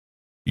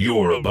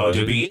You're about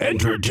to be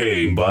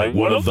entertained by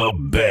one of the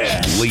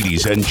best.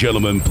 Ladies and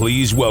gentlemen,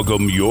 please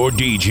welcome your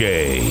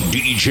DJ,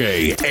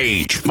 DJ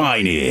H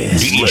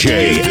Finest.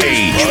 DJ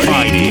H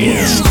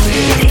Finest.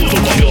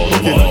 Kill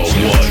them all,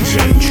 ones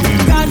and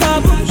twos.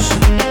 Gaga Bush.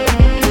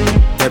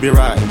 Debbie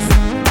Rice.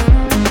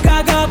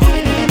 Gaga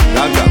Bush.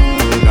 Gaga.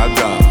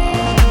 Gaga.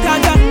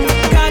 Gaga.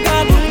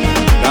 Gaga Bush.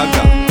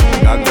 Gaga.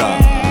 Gaga.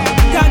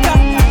 Gaga.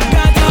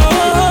 Gaga.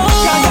 Oh.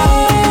 Gaga.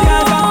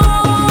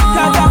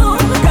 Gaga.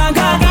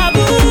 Gaga. Gaga.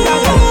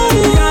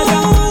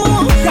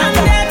 Gaga.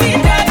 Gaga.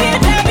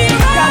 Debbie.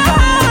 Gaga.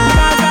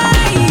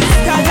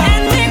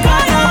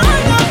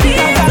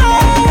 Gaga.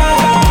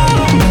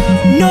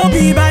 No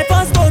be by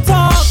force go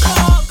talk.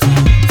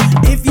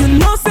 If you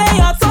know say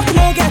your talk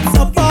no get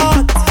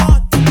support,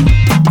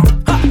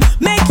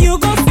 make you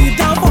go sit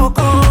down for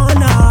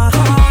corner.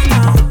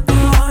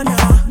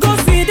 Go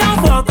sit down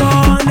for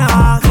corner.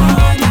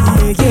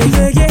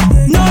 Yeah.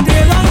 No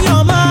dey run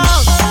your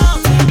mouth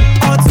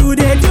or to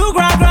dey do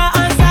gra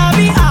and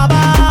sabi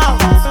about.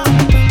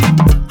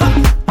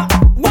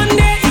 One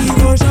day he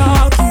go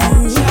shock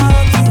you.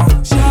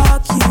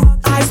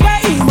 I swear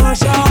he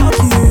must shock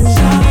you.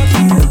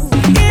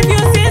 If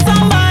you see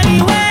somebody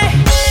where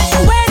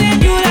they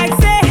do like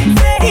say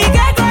he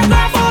get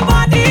gra for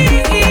body,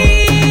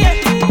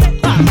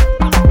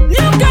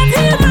 look at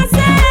him and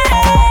say,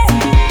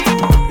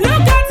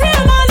 look at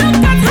him and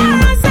look at her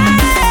and say,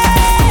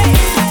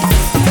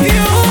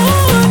 you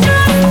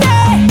just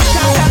say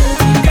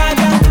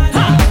gaga,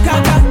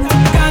 gaga,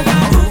 gaga,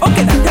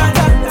 okay now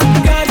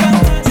gaga,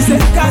 she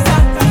said gaga,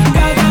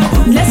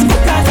 let's go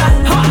gaga,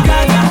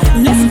 gaga,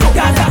 let's go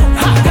gaga,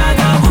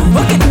 gaga,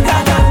 okay now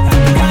gaga,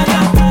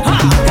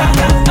 gaga.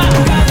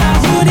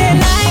 You dey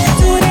like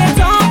to dey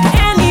talk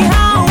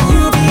anyhow,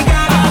 you be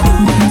gaga.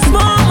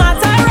 Small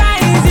matter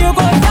rise, you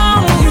go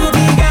down, you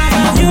be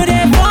gaga. You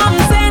dey bomb,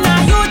 say na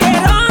you dey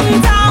run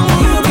down,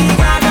 you be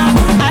gaga.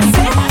 I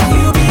say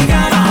you be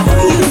gaga,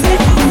 you say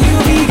you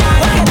be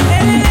gaga.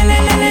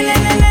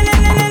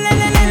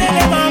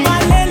 Mama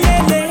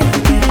lelele.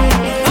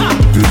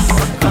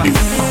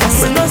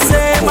 No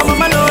say my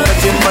mama no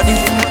like him body.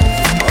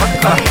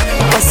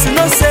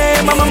 No say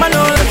my mama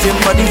no like him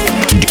body.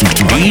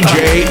 DJ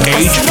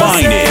H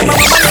Finest.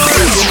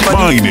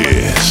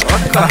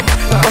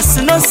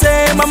 No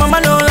say my mama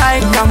no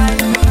like him.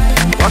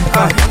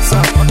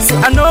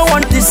 I no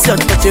want this your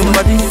touching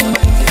body.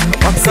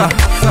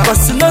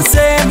 No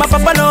say my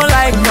papa no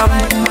like him.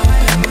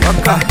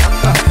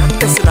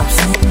 Listen up,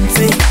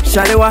 see,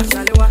 Shalewa,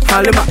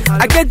 Halima.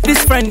 I get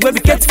this friend where we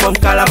get from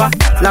Calabar,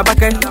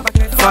 Labake,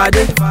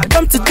 Fade.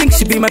 Come to think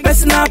she be my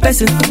personal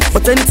person,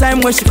 but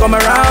anytime when she come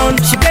around,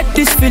 she get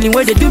this feeling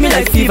where they do me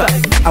like fever.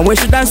 And when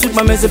she dance with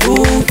my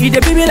mezeboo, it they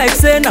be me like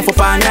say na for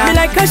pana. Me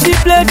like how she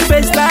play the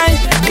bass line,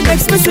 it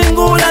makes me sing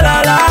ooh la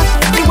la la.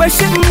 The way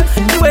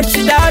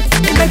she that,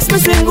 it makes me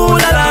sing ooh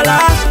la la la.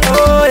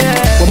 Oh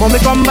yeah. When mommy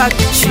come back,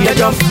 she a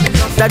jump.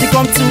 Daddy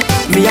come to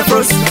me a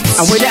cross,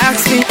 and when they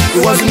ask me,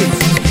 it wasn't me.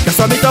 That's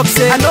why me talk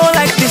say I don't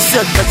like this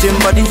your touching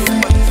body.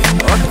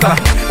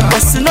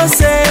 But you know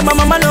say my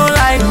mama don't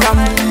like him.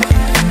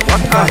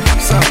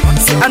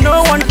 Say I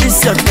don't want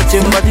this your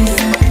touching body.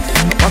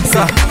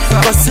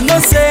 But you know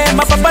say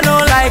my papa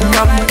don't like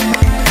him.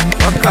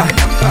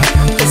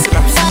 Listen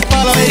up.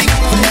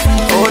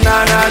 Oh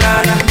na na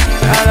na na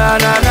na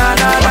na na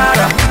na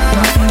na.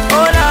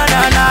 Oh na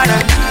na na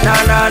na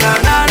na na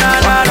na na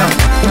na na.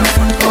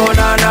 Oh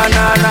na na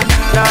na na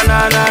na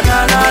na na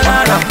na na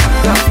na.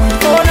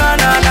 Oh na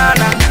na na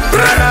na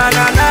na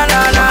na na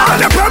na.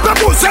 Ale pepe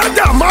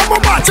busenda, mambo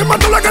bache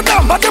matulaga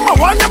damba, te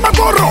mawanya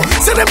magoro,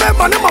 sine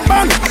mema ne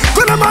mabana,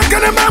 kuna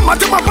mangene mema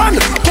te mabana,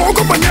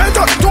 poco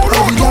pañeta, tolo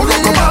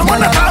como mama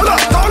natala,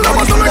 tolo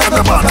matulaga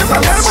damba, te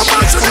mema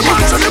bache ne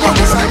bache ne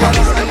mabana.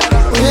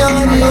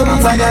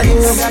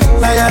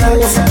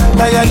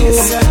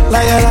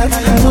 Like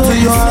to the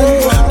yard,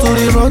 to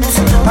the front,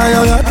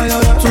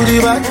 to the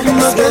back,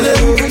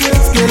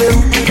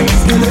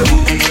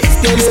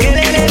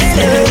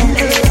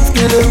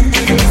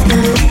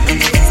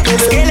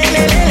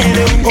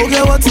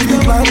 okay, what is the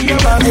plan?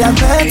 I have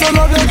met all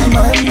of your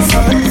demands.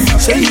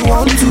 Say you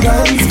want to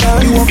dance,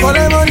 you want for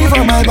the money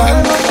from my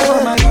band.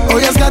 Oh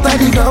yes, scatter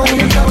the ground,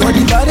 got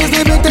the bodies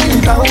they make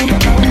them down.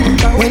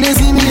 When they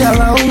see me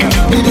around,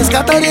 they just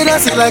scatter the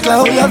dance like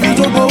clown. We have to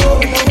go.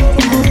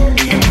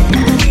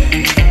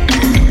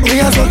 We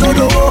have to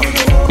go.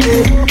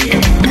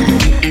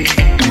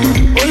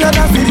 Oh yeah,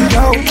 that's the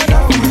ground.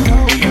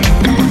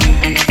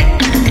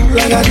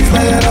 Like a this,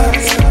 like a that.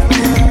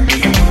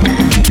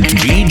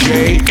 DJ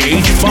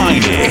H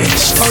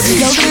Finest. For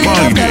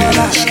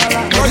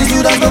the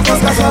students don't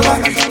cost Kassav.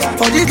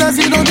 For the dance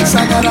you don't do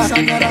Shagara.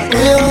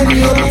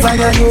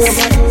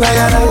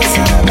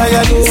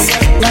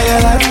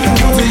 Like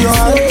to your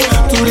heart,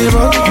 to the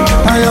road,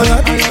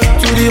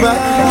 to the back.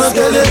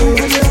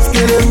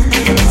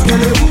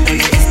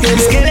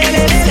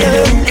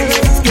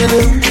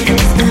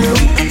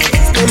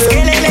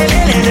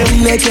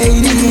 Like a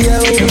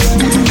idiot.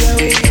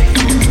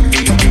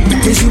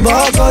 It's you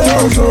back on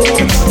your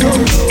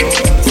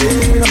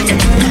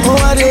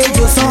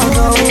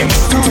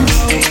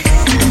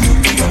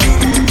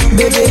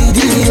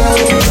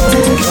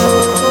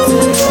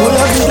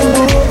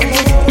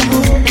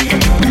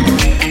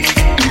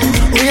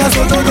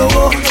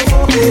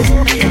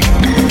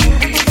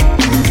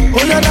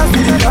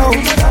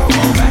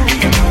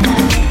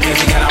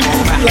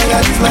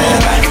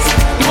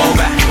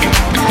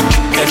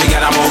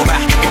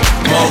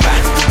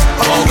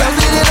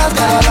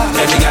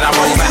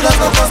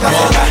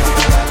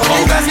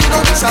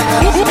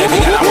Baby,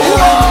 gotta move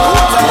back.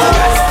 Move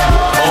back.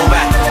 Move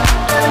back.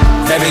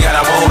 Baby,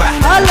 gotta move back.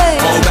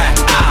 Move back.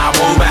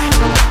 Move back.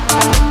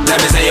 Let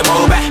me say you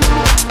move back.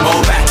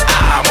 Move back.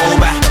 Move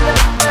back.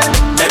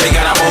 Baby,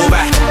 gotta move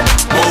back.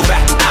 Move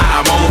back.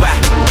 Move back.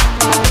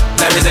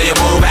 Let me say you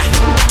move back.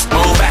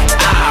 Move back.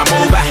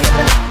 Move back.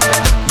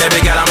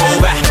 Baby, gotta move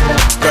back.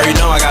 Girl, you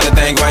know I got a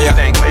thing for ya.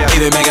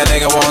 Even make a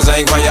nigga wanna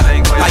sing for ya.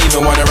 I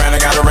even went around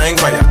and got a ring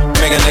for ya.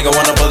 Make a nigga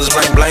wanna put this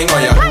bling bling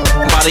on ya.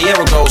 About a year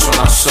ago when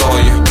I saw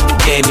you,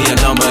 gave me a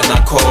number and I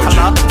called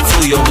you.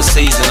 Flew you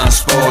overseas and I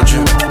spoiled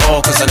you.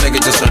 All cause a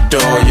nigga just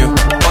adore you.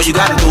 All you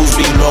gotta do is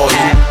be loyal.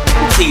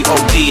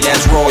 T.O.D.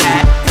 that's royal.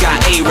 You got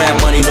A-Rap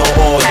money, no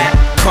oil.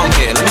 Come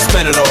here, let me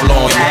spend it all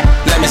on you.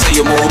 Let me say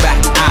you move back,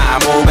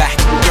 move back.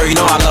 Girl, you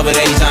know I love it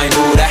anytime you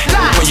do that.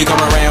 When you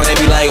come around, they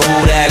be like,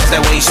 who that? Cause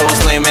that waist so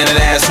slim and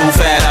that ass too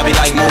fat. I be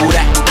like, move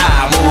that,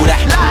 move that.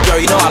 Girl,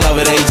 you know I love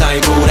it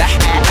anytime you do that.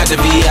 At the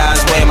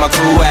VI's where my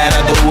crew at.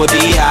 I do a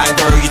VI,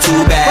 girl, you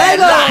too bad.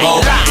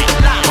 Move back,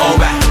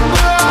 move back.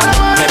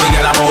 Baby,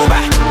 gotta move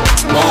back,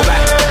 move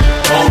back,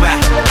 move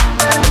back.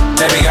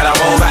 Baby, gotta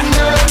move back,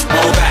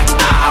 move back,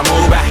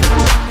 move back.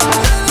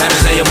 Let me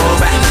say you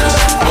move back,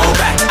 move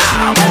back,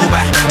 move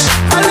back.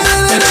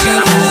 Baby,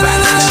 gotta move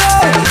back.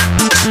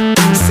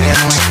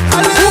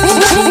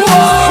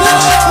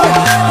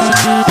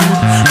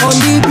 On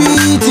the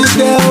beat is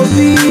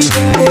Kcee.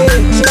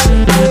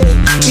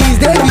 He's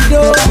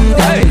Davido.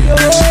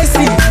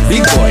 Kcee.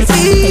 Big boy.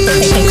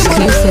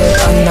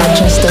 Exclusive on Not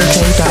Just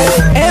Okay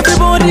Dive.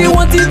 Everybody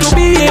wanted to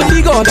be a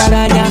big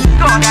ogaranya.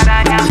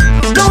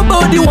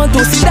 Nobody want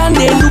to sit down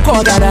and look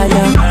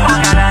ogaranya.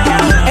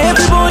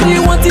 Everybody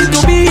wanted to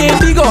be a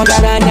big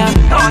ogaranya.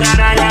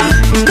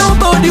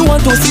 Nobody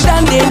want to sit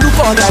down and look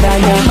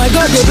ogaranya. My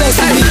God, they bless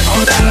me.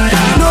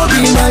 No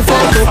be my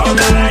fault.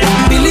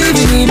 Believe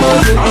in him,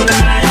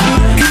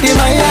 in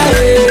my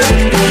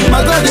eye.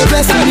 My God, they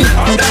bless me.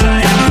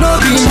 No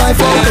be my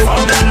fault.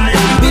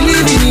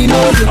 Believe in him,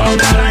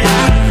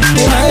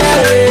 in my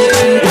eye.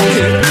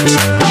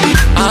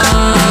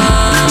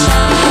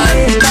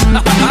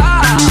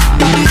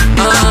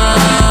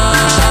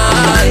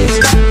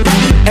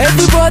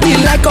 Everybody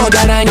like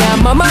ogaranya.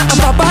 Mama and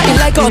papa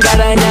like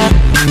ogaranya.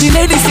 The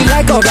ladies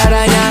like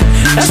ogaranya.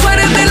 That's why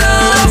they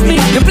love me.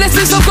 The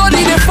places so good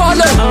they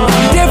follow.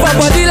 They for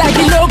body like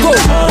a logo.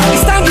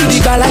 It's time to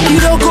dig like a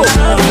logo.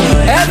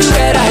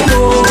 Everywhere I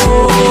go,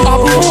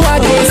 I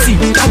go see.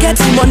 I get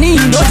the money,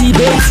 you know the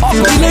bait.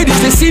 The ladies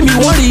they see me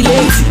want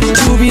relate,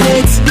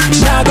 jubilate.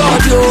 Now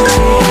God yo.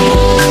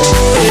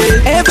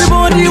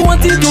 Everybody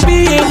wanted to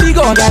be a big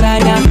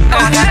ogaranya.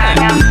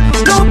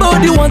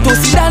 Nobody want to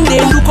sit down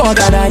and look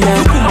ogaranya.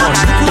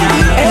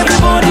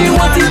 Everybody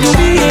wanted to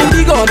be a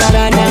big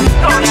ogaranya.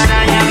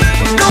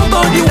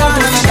 Nobody want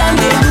to sit down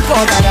and look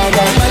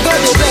ogaranya. My God,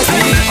 they bless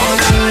me.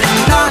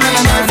 Down in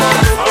my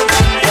fault.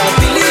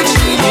 Believe in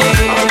me.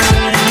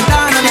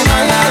 Down in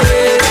my eye.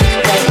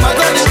 My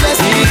God, they bless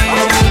me.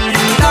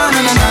 Down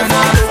in my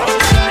fault.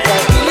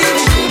 Believe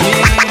in me.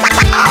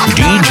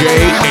 DJ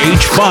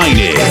H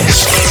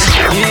Finest.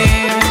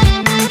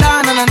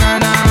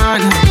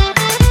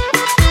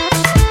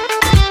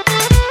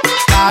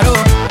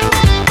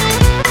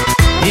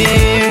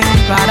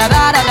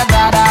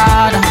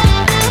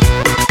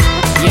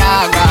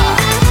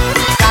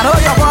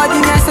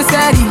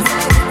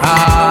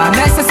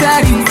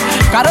 Necessary.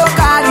 Caro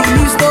carry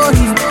new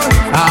story.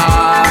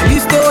 New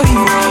story.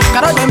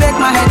 Caro they make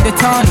my head the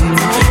turn.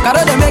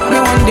 Caro they make me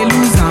want to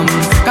lose them.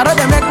 Caro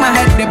they make my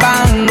head the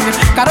bang.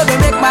 Caro they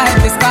make my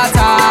head the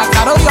scatter.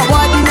 Caro your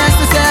body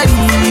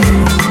necessary.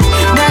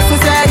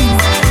 Necessary.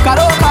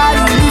 Caro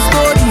carry new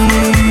story.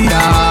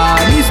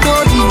 New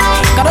story.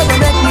 Caro they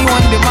make me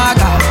want the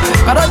maga.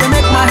 Caro they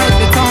make my head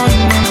the turn.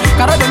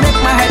 Caro they make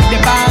my head the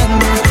bang.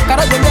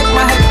 Caro they make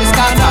my head the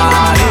scatter.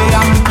 Hey,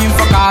 I'm looking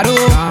for Caro.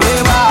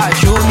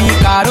 Show me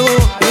Caro,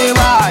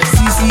 Eva,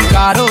 CC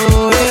Caro,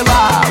 Eva,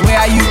 where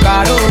are you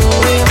Caro,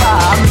 Eva,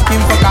 I'm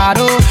looking for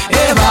Caro,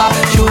 Eva,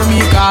 show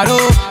me Caro,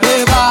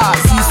 Eva,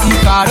 CC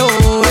Caro,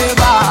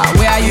 Eva,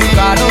 where are you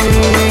Caro,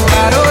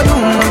 Caro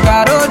dum,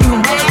 Caro dum,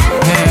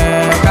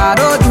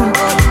 Caro dum,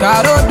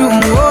 Caro dum,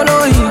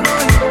 Olohi,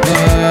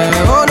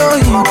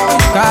 Olohi,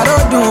 Caro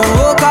dum,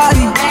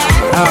 Okari,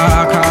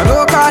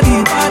 Caro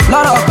Kari,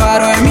 Loro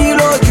Caro,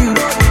 Emiloju,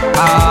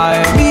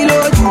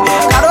 Emiloju,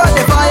 Caro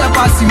the fire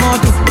pass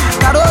moto.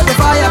 Caro the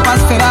fire pass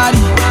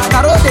Ferrari.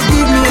 Caro they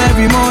give me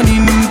every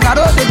morning.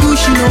 Caro they do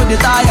she know the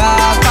tire.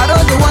 Caro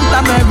they want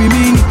time every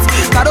minute.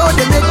 Caro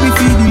they make me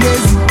feel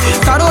lazy.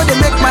 Caro they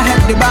make my head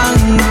the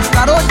bang.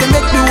 Caro they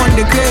make me want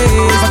the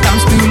craze. But I'm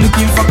still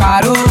looking for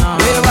Caro.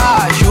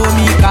 Eva, show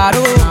me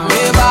Caro.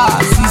 Eva,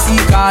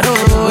 CC Caro.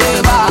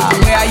 Eva,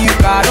 where are you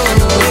Caro?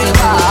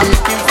 Eva, I'm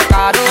looking for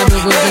Caro.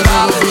 Eva,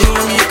 show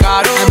me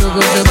Caro.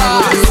 Eva,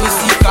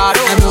 CC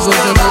Caro.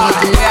 Eva,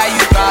 where are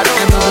you Caro?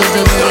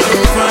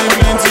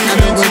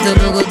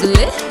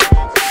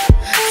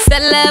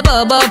 Celeb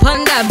up on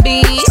the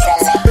beat.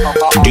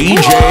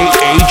 DJ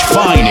H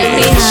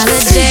Finest.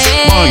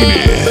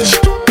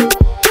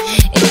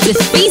 It's the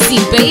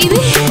species, baby.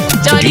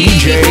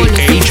 DJ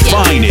H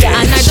Finest.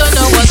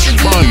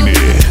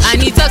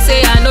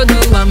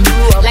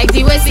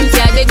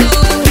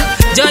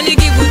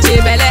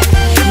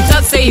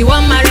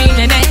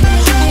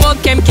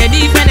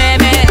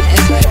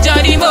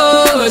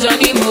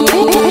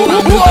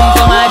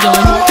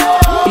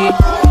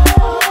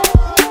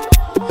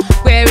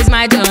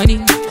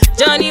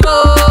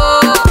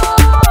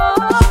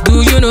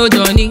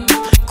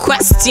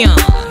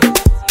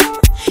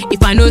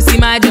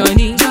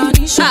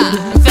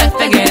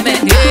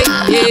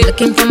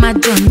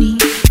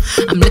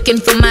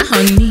 looking for my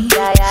honey.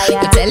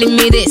 You're telling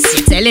me this,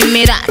 you're telling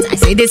me that. I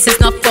say this is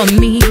not for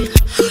me.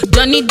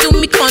 Johnny do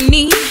me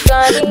conny,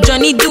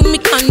 Johnny do me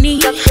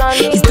conny.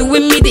 He's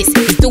doing me this,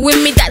 he's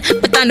doing me that,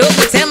 but I know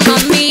go tell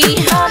mommy.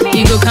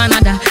 He go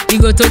Canada, he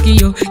go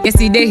Tokyo.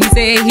 Yesterday he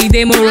say he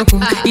dey Morocco.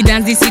 He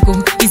dance the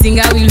sicko, he sing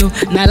a willow.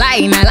 Na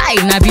lie,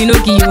 na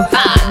Pinocchio.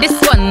 This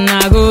one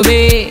na go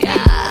be.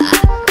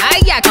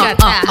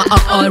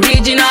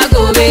 Original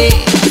go be.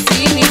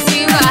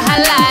 See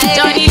wahala.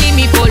 Johnny leave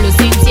me follow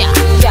Cynthia,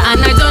 and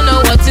I don't know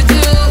what to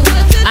do.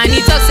 And he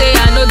talk say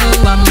I no do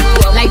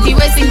like the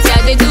way Cynthia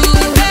they do.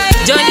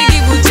 Johnny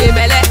give Uche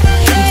belle.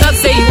 He talk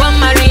say he want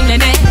marry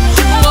Nene.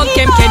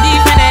 Kem kedi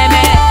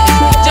feneme.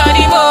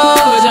 Johnny Mo,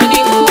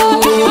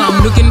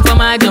 I'm looking for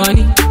my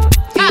Johnny.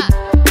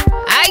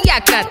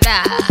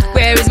 Ayakata,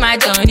 where is my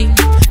Johnny?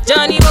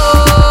 Johnny Mo,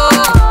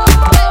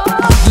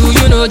 do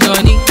you know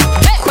Johnny?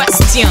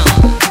 Question.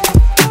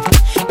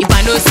 If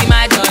I don't see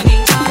my Johnny,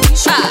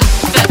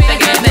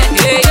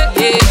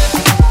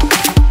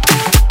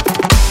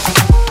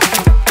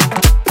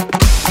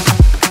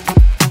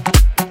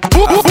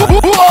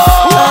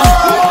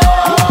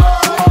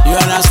 you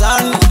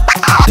understand?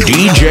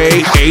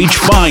 DJ H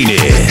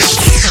Finest.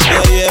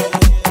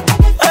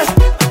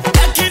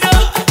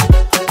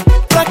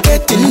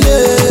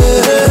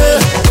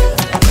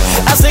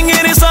 I sing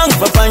this song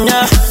for Panya,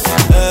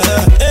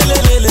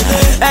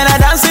 and I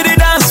dance the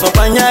dance for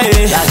Panya.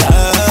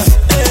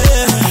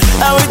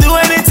 I will do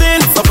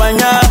anything for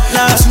Panya,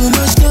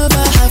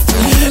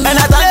 and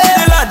I thank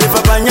the Lord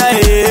for Panya.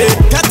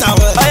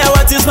 Aya,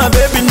 what is my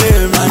baby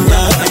name?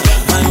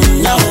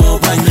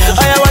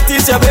 Aya, what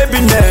is your baby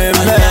name?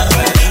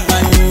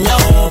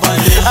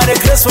 I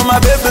request for my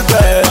baby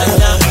girl.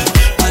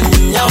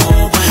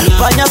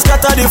 Panya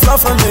scatter the floor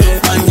for me.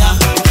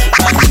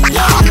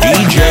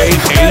 DJ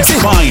H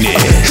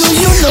Finest. Do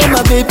you know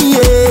my baby?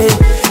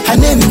 Her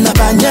name is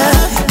Panya.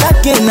 That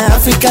kind of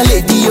African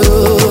lady, yo.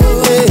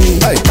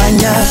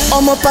 Panya,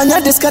 Omo Panya,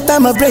 this scatter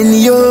my brain,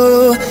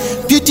 yo.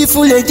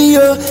 Beautiful lady,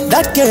 yo.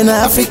 That kind of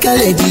African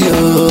lady, yo.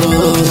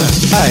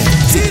 I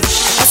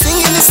sing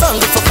in the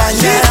song for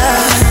Panya,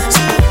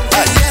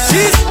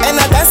 and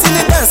I dance in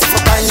the dance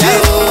for Panya,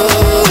 yo.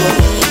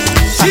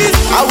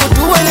 I would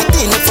do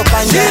anything for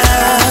Panya,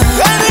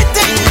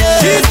 anything,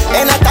 yeah.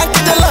 And I thank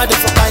the Lord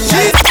for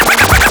Panya.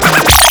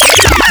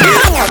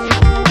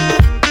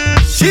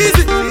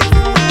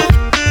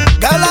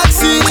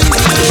 Galaxy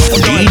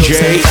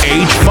DJ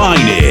H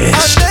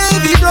Finest.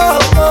 Davido.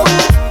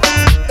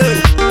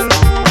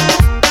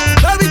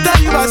 Let me tell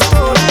you my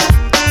story.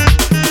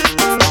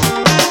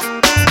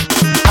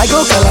 I go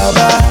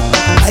Calabar,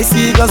 I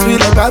see girls with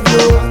like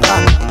Pablo.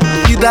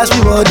 You dash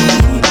me body,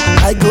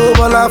 I go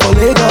Bola for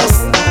Lagos.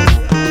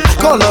 I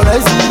call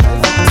Lorenzi,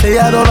 say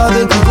I don't have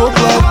to go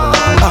club.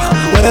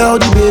 Where all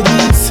the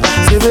babies,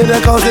 say me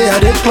they call say I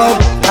did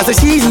club. I say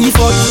she's me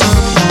for you.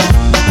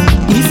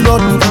 If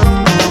not,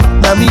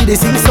 now me they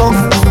sing song.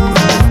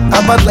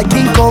 I'm bad like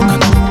King Kong.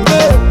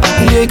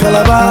 He ain't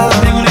Calabar,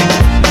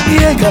 he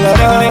ain't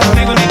Calabar,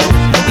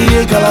 he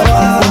ain't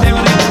Calabar,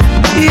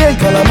 he ain't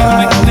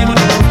Calabar.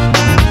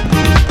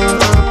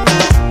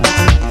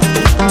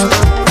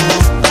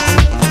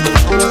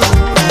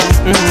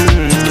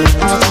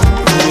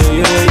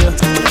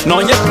 No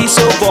ya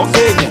quiso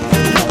boqueña,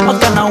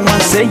 Makana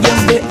wan say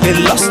yembe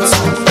el lost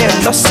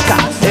ka.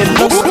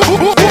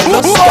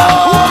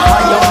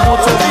 Maya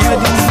moto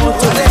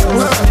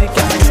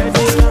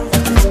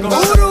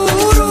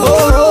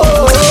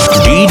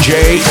DJ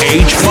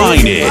H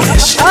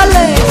Finest.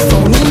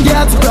 From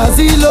India to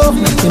Brazil,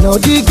 you know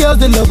the girls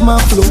they love my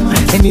flow.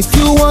 And if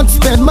you want to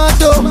spend my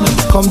dough,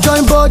 come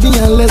join body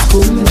and let's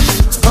go.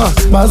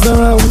 Miles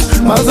around.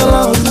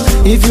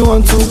 If you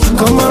want to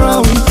come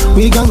around,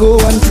 we can go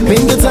and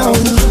paint the town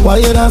while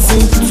you're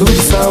dancing to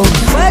the sound.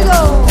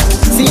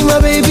 See my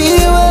baby,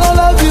 when I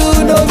love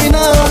you, know me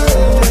now.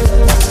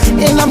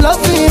 And I'm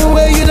loving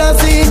where you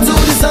dancing to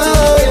the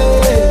sound.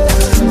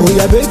 Oh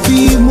yeah,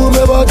 baby, move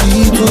your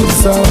body to the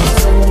sound.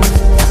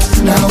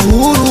 Now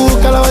Uru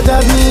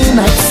Kalawaja me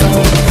night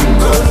sound.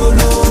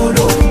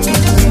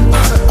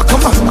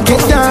 Come on,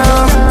 get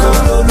down.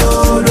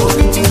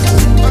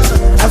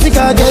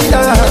 Africa, get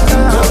down.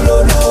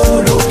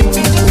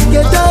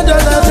 Get down,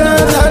 down, down,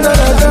 down,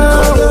 down.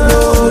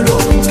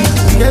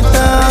 Get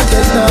down.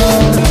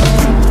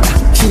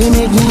 She dey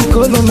make me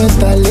colo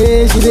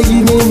mentally. She dey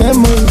give me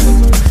memories.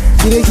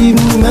 She dey give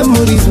me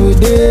memories with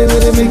them. Where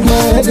they make my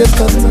head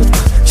scatter.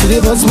 She dey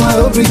bust my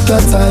whole brick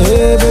cutter.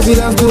 Hey, baby,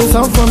 dance to the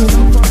sound for me.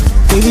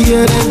 Baby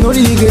girl, there's no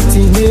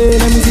regretting. Hey,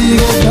 let me see you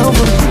get down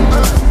for me.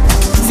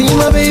 See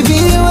my baby,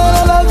 when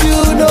I love you,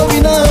 know me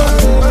now.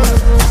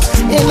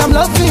 And I'm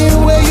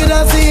loving where you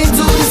dancing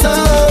to the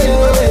sound.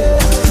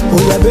 Yeah.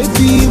 Oh yeah,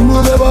 baby,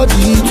 move your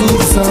body to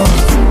the sound.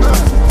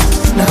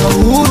 Now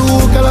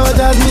Uru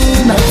Kalawaja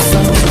me night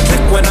sound.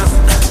 Mekwena,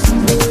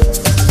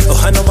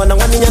 ohano mana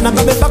waninya na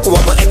kabe paku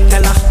wama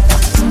ekela.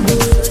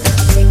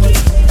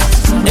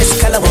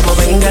 Eskala wama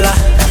wengela.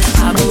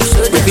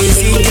 Baby,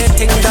 see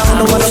getting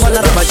down, wala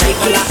wala raba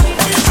jaikala.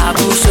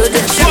 Abu should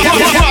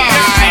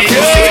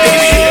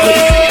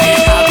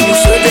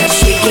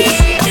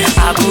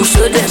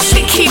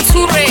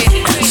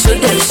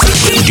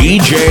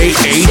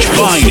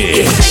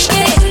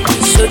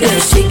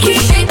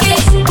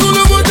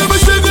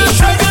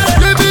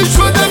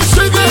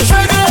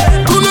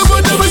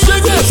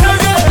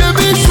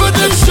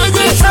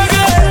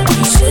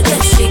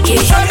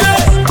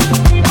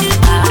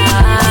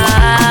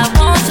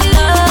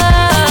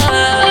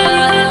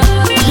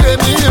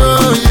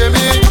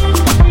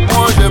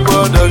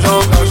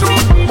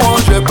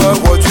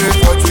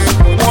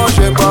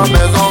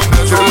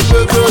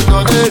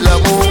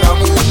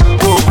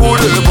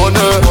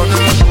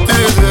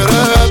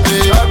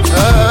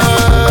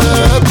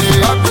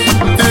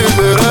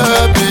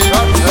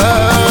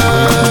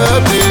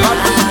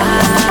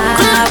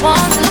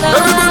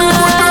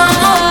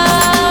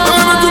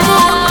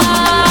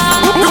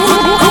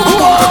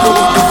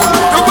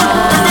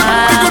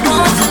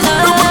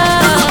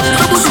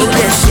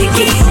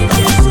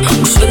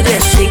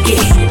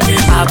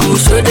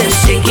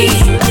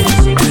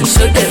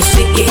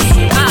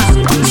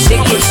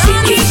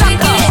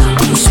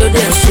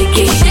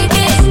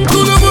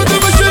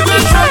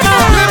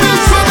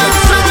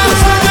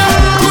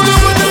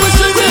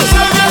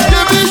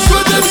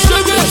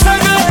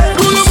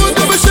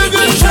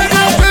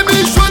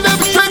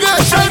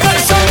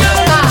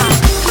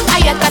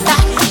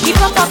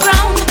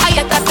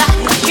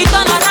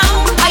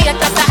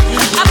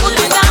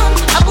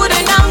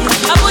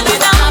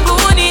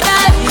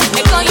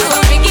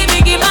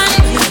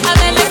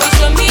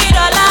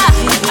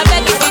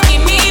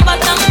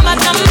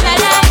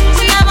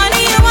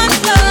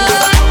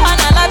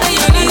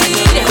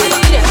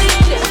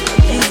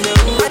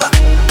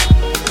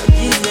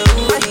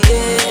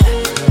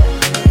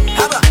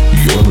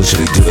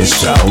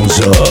sounds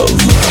of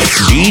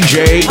DJ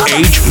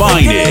H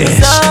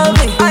Finest.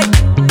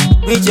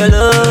 With your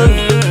love,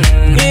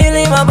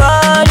 healing my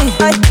body.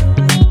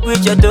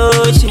 With your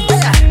touch,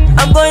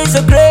 I'm going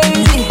so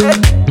crazy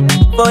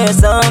for your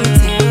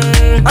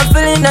something. I'm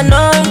feeling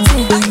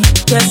anointing.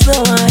 Guess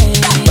why?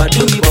 But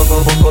do me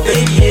boko boko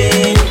baby,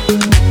 yeah.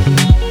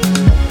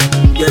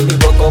 Get me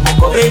boko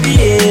boko baby,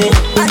 yeah.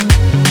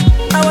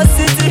 I was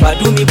sitting. But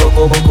do me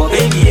boko boko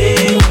baby,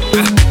 yeah.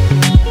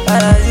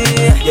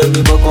 Get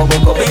me boko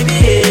boko baby,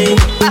 yeah.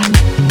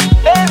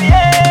 Baby,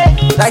 yeah.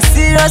 Like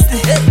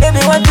seriously, baby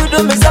want to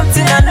do me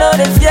something I know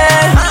this,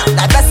 yeah.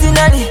 Like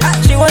personally,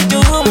 she want to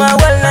rule my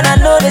world and I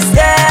know this,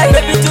 yeah.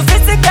 Baby too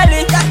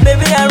physically,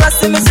 baby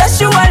harassing me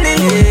sexually.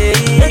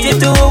 It's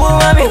too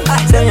woman,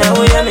 say ya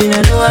we am in a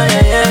new one,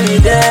 yeah, me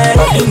there.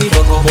 Do me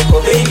boko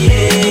boko baby,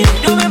 yeah.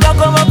 Do me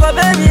boko boko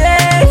baby,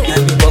 yeah.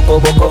 Do me boko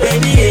boko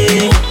baby,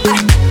 yeah.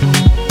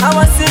 I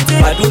want city,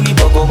 do me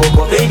boko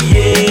boko baby,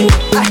 yeah.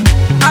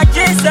 I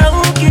just a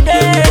hooky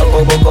there. Do me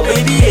boko boko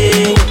baby,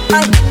 yeah.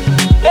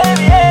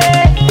 Baby,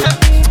 yeah.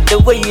 The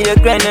way you the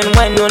grind and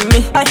wine on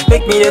me,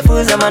 make me the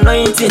fools I'm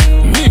anointing.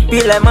 Be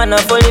like man,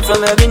 I'm falling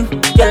from heaven.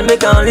 Girl, make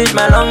I unleash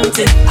my long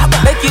thing.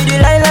 Make you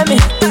Delilah me,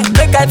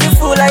 make I feel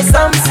full like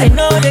something. I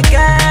know the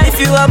guy.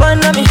 If you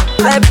abandon me,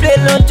 I play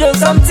no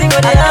joke, something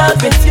when it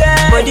happens.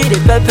 Body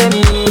they pepper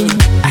me,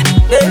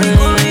 baby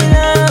cool me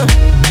now.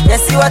 You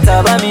see what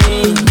about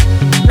me?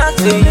 Not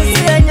to you,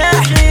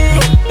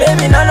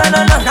 baby no no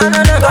no no no no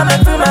no. Come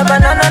and feel my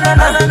banana no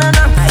no no no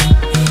no.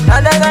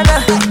 Gana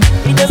gana,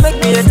 it don't make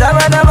me a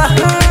tabanaba.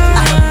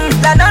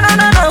 No no no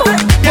no no.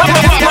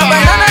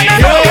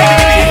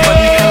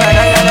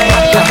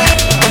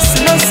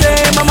 No say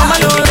my mama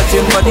no touch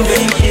him body.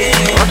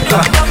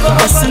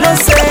 No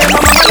say my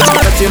mama no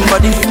touch him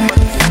body.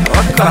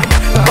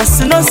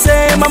 No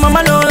say my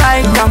mama no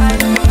like him.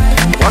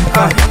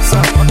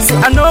 See I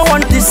don't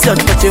want this your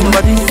touching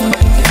body.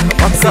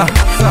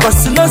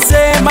 No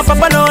say my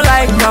papa no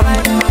like him.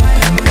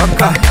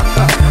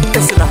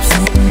 Listen up,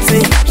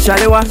 see,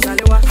 Shalewa,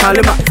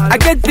 Halima. I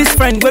get this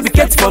friend where we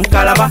get from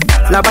Calabar,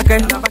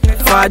 Labake,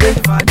 Fade.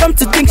 Come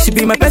to think she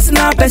be my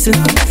personal person,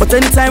 but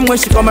anytime when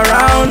she come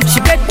around, she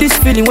get this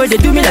feeling where they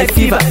do me like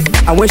fever.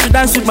 And when she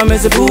dance with my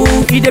mezebu,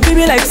 it they be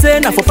me like say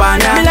na for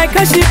pana. Me like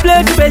how she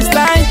play the bass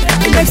line,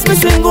 it makes me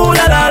sing ooh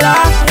la la la.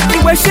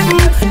 The way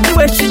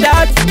she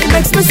that, it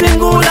makes me sing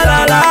ooh la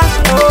la la.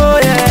 Oh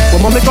yeah.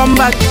 When mommy come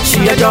back,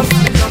 she a jump.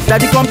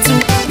 Daddy come to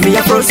me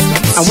a froze,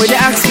 and when they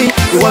ask me,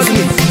 it wasn't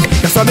me.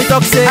 That's why me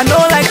talk say I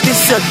don't like this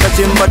shirt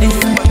touching body.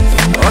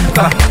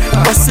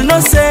 But no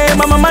say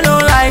my mama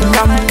don't like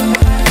them.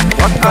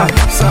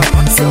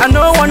 See I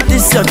don't want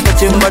this shirt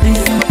touching body.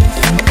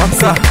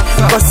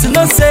 But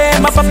no say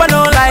my papa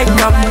don't like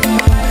them.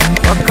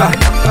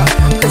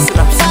 Listen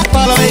up.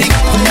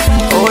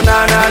 Oh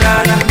na na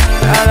na na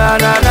na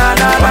na na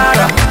na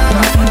na.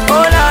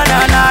 Oh na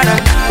na na na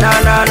na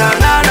na na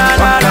na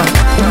na na.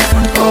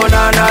 Oh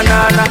na na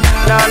na na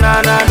na na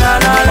na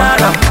na na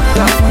na.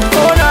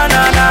 Oh na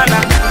na na na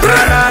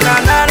na na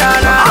na na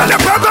na. Ale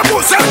pega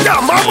musenda,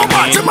 mambo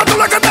bate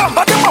matula kadam,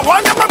 bate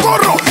mawanya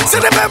magoro,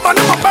 sine beba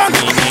ne maban,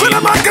 kuna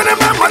makene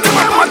mama de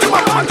mama.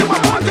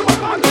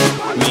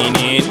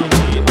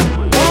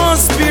 One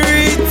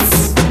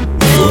spirits.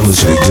 You're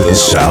listening to the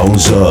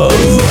sounds of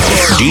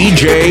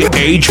DJ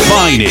H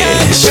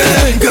Finest.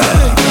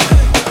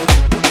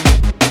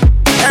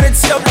 And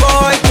it's your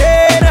boy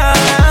K9.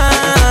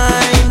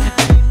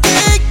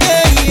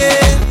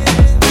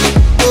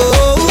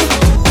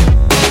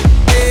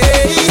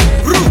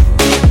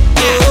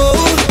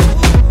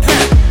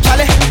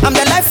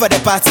 For the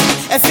party,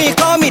 if you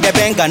call me the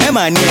banger, name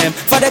my name.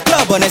 For the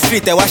club on the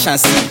street, they wash and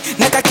see.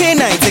 Neka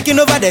K9 taking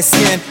over the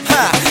scene.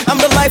 Ha,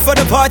 I'm the life for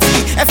the party.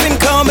 If you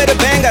call me the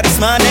banger, that's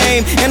my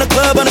name. In the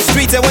club on the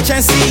street, they watch and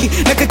see.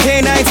 Neka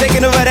K9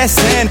 taking over the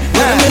scene.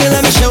 Wait a minute,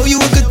 let me show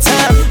you a good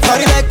time.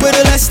 Party like we're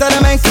the last of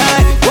the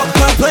mankind. Walk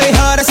my play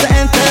hard, that's the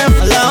anthem.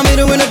 Allow me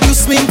to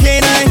introduce me in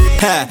K9.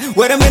 Ha,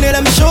 wait a minute,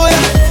 let me show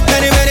ya.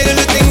 Many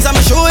good things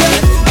I'ma show ya.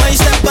 When you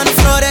step on the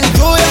floor, then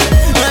enjoy ya.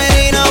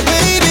 I ain't no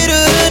baby to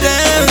the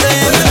damn thing.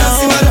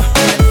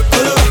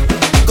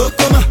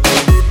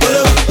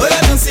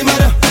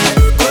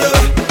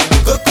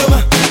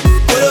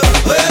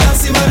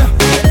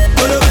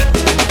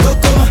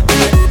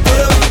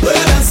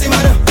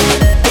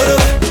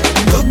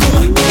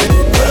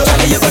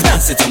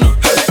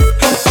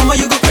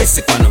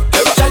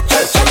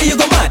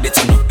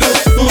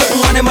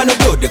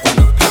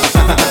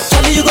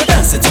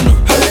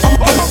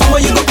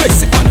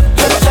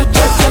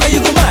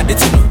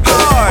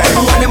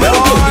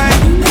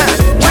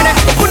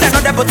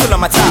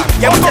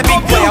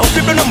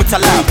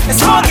 The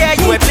small girl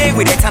you were playing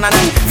with it, and I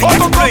forget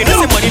to blow, you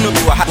know, say money no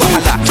be wahala.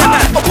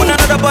 Open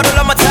another bottle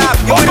on my top.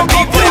 You with a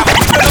big boy,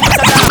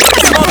 the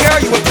small girl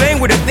you were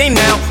playing with a thing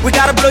now. We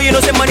gotta blow, you know,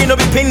 say money no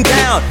be pinned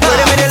down. Wait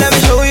a minute, let me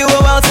show you a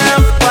wild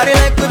time. Party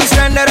like we be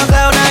stranded on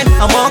cloud nine.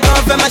 I'm on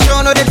confirm, my show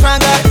no they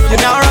trying God.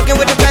 You're now rocking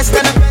with the best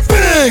and the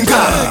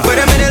finger. Wait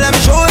a minute, let me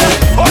show you.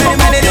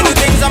 Many new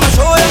things I'ma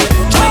show you.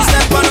 When you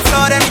step on the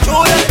floor, then you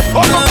show you.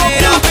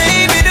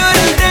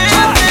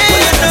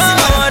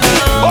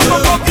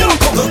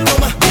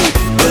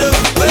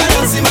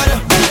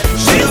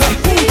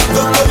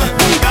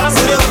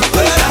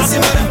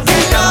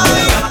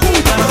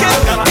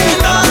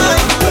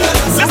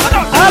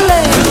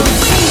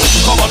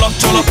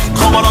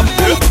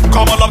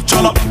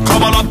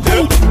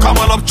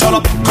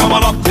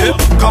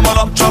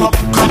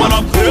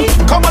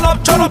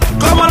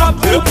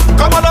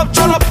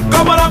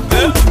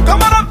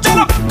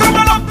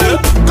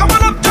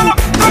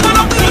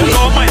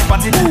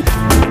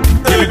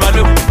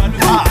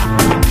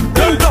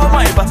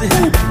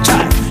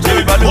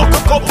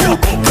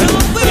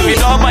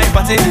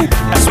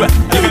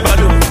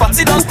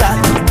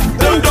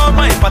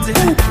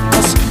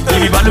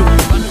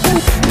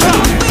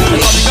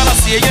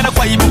 Galaxy,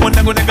 you know, you want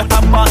to go to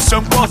Tamba,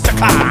 some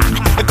Kotaka.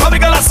 The Kobe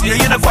Galaxy,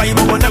 you know, you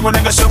want to go to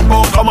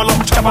Shumbo, come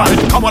along, come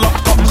along, come along,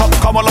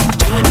 come along,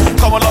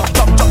 come along,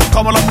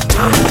 come along,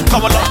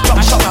 come along,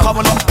 come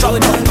along,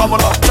 come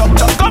along,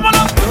 come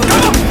along.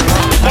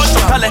 What's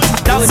your talent?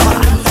 Dancer,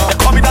 they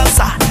call me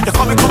dancer, they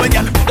call me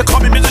comedian, they call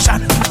me musician.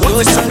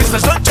 What's this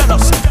business? Don't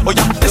jealous. Oh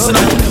yeah, listen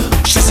up.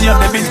 She's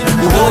on the beat,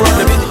 we're on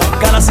the beat.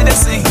 Galaxy, they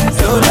sing. 1,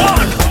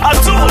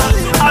 2,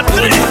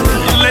 3.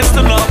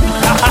 Listen up.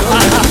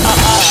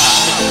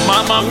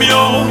 Mama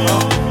mio,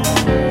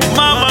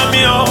 mama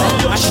mio.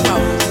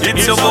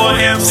 It's your boy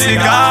MC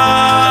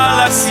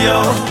Galaxy,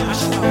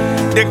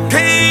 the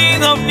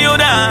king of new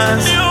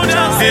dance.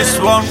 This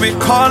one we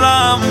call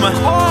him.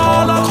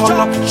 Call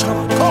up.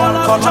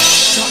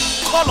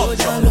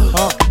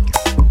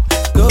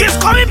 He's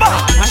coming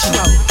back.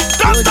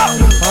 Don't stop.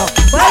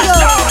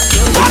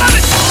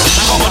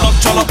 Come on up,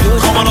 Cholo.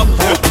 Come on up.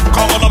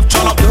 Come on up,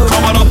 Cholo.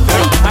 Come on up.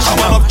 Come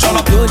on up,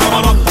 Cholo. Come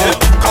on up.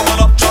 Come on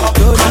up, Cholo.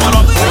 Come on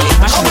up.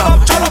 Come on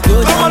up, Cholo.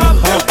 Come on up.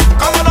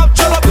 Come on up,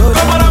 Cholo.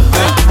 Come on up.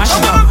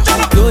 Come on up,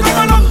 Cholo. Come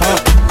on up.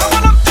 Come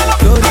on up, Cholo.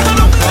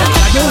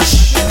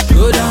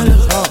 Go down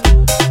low.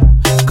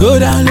 Go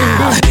down low.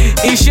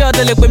 Iṣẹ́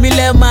ọ̀tọ̀ lè pè mí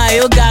lẹ́ẹ̀ma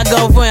yóò ga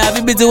gan fún ẹ̀ àbí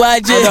bí ti wá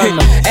jẹ́.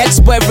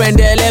 Ex-boyfriend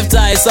ẹ̀ left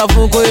eye sọ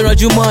fún kó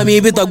ìrànjú mọ́ mi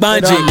ibi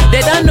tọ̀gbọ́n jẹ́.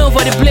 They don't know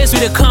for the place we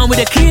dey come, we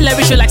dey kill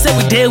every show like say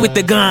we dey with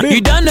the gun.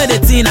 You don't know the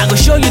team, I go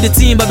show you the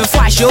team, but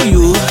before I show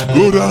you,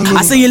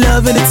 I say you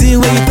loving the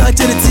team when you talk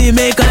to the team,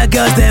 make all the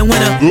girls then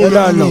winner. Go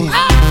down low.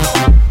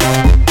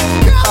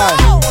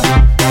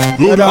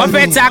 Wọ́n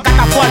fẹ́ ta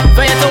catapult,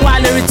 fẹ́yẹ tó wà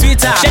lórí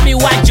Twitter. Ṣé mi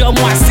wá jọ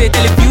mú àṣẹ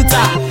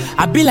tẹlifíútà?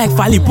 I be like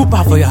Fally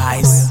Pupa for your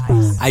eyes.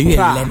 Are you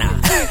a learner?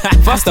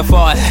 First of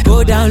all,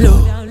 go down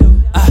low.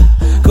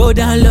 Go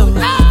down low.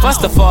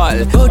 First of all,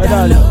 go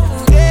down low.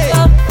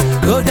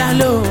 Go down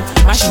low.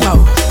 Mash it out.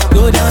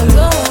 Go down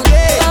low.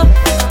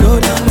 Go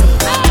down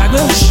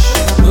low.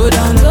 Go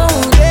down low.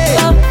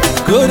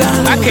 Go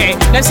down low. Okay,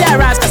 let's say I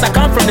rise cause I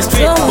come from the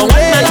street. But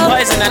one man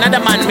boys and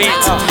another man mate.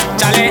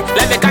 Charlie,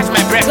 let me catch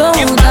my breath.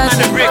 Give one man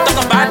the break,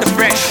 talk about the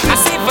break. I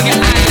see for your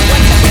eyes.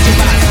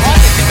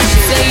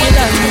 Say you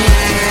love me,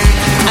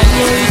 I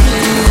know you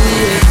do.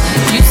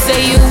 You say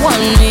you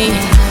want me,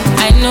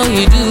 I know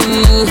you do.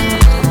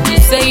 You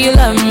say you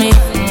love me,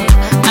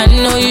 I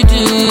know you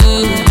do.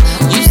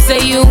 You say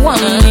you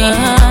want me,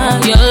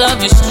 your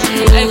love is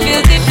true. I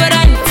feel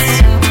different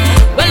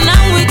when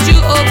I'm with you,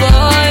 oh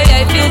boy.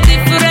 I feel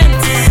different.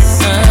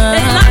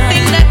 There's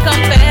nothing that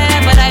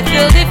compares, but I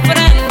feel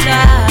different.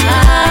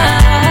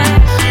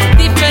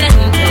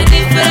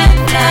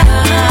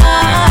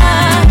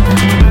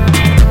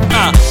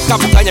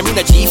 Kapukanya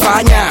mina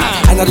jifanya,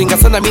 anaringa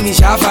sana mimi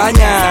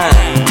nishafanya.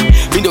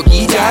 Mindo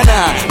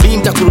kijana, mimi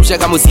nitakurusha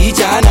kama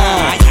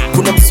usijana.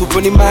 Kuna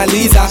msupo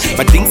nimaliza,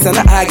 mading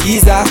sana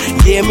agiza.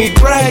 Yeah me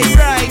price,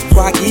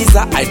 kwa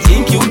giza, I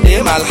think you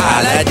them all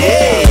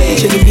holiday.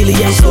 Chili really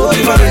I'm so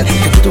different,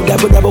 kakitu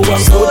double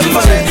I'm so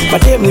different.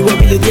 But them ni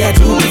wabili they are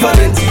too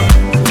different.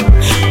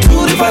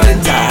 Too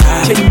different.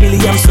 Chili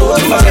really I'm so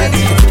different,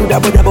 kakitu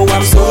double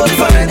I'm so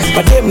different.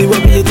 But them ni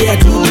wabili they are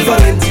too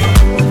different.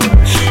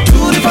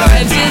 I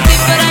feel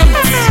different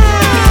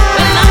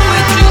when I'm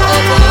with you,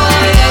 oh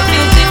boy. I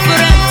feel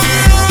different.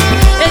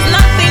 There's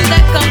nothing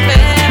that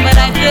compares, but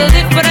I feel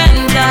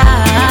different.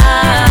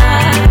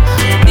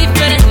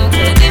 Different.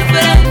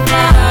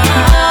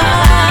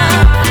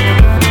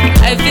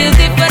 I feel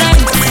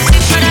different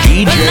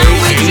when I'm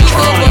with you,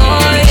 oh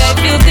boy. I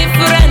feel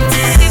different.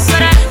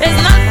 There's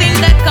nothing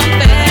that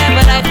compares,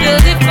 but I feel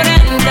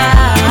different.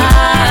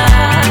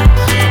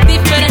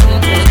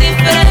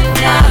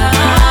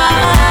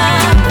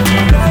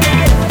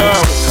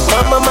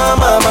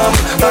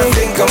 I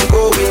think I'm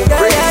going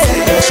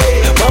crazy.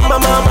 Mama,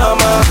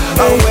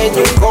 and when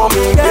you call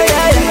me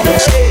baby.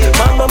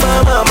 Mama,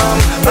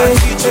 I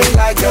treat you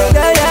like a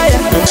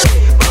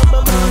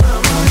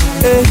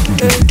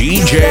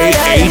DJ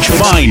H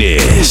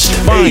Finest.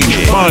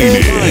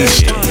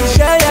 Finest.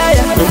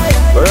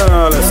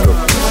 Let's go.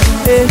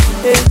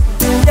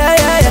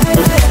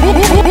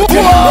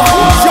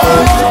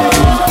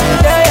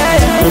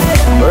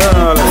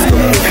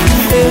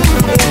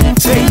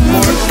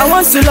 I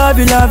want to love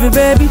you,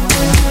 baby.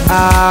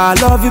 I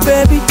love you,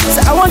 baby.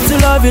 Say, I want to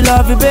love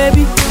you,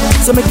 baby.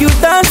 So make you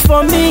dance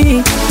for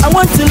me. I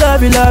want to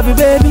love you,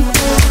 baby.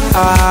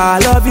 I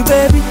love you,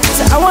 baby.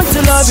 Say, I want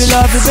to love you,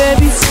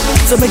 baby.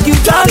 So make you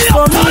dance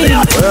for me.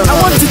 I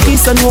want to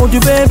kiss and hold you,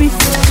 baby.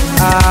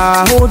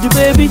 I hold you,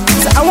 baby.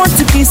 Say, I want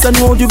to kiss and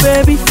hold you,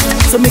 baby.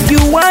 So make you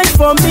whine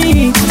for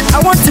me.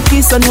 I want to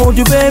kiss and hold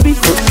you, baby.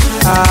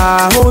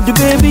 I hold you,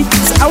 baby.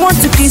 Say, I want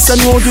to kiss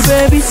and hold you,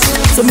 baby.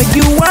 So make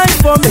you whine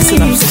for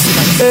me.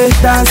 Hey,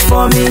 dance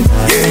for me,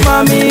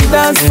 mommy,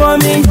 dance for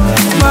me,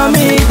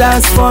 mommy,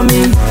 dance for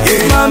me,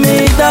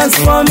 mommy, dance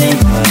for me.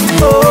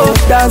 Oh,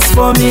 dance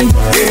for me,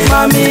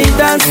 mommy,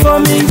 dance for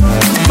me,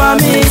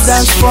 mommy,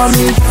 dance for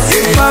me,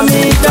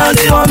 mommy,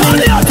 dance for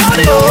me.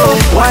 Oh,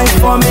 wine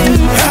for me,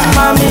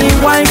 mommy,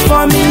 wine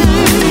for me,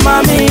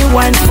 mommy,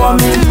 wine for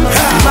me,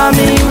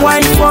 mommy,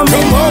 wine for me.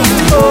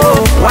 Oh,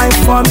 wine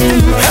for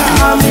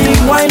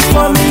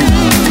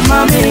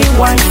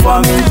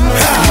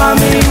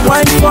mommy,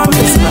 wine for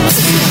me.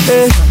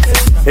 Hey.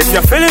 If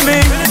you're feeling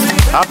me,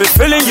 I'll be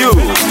feeling you.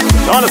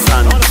 You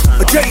understand?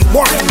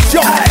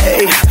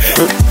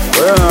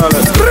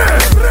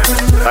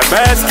 Like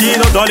bad skin,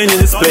 no darling in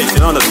this place.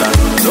 You understand?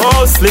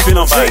 No sleeping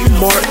on fire.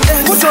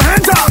 Put your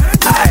hands up.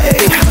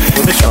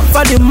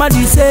 For the mad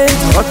he say,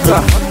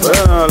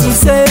 he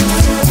say.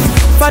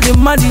 For the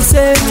mad he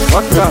say,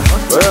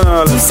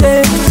 he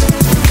say.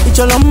 It's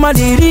all on mad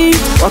he read.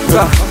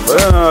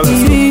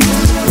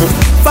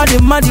 For the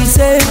mad he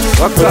say,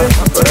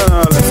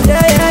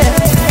 yeah.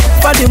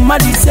 For the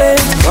mad he say,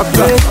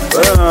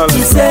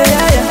 he say,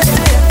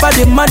 for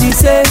the mad he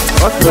say,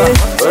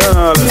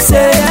 he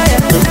say,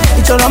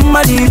 it's all on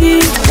mad he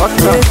read.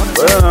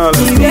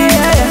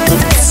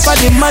 For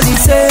the mad he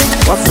say,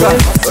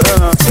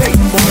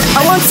 I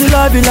want to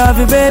love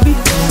you, baby.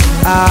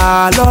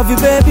 I love you,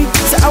 baby.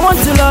 Say I want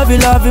to love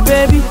you,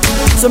 baby.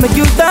 So make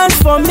you dance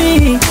for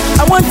me.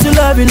 I want to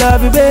love you,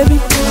 baby.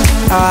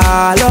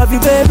 I love you,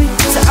 baby.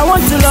 Say I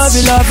want to love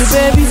you,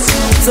 baby.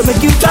 So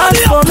make you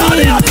dance for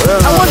me.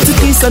 I want to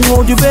kiss and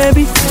hold you,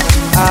 baby.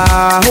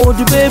 I hold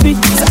you, baby.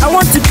 Say I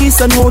want to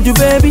kiss and hold you,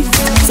 baby.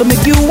 So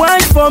make you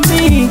wine for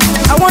me.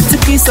 I want to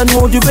kiss and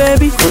hold you,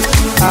 baby.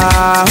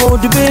 I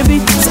hold you,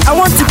 baby. Say I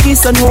want to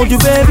kiss and hold you,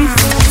 baby.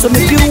 So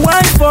make you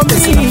wine for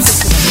me.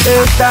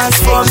 Dance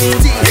for me,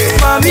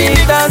 mommy,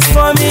 dance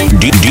for me.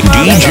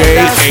 DJ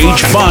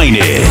H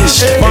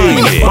Finest.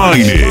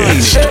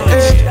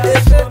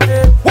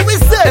 What we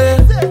say?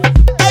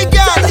 Hey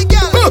girl,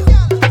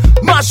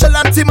 Marshall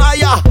and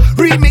Timaya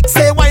remix.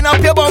 Say wine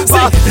up your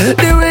bumper.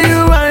 The way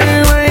you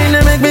whine,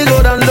 they make me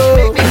go down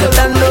low,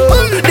 down low.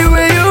 The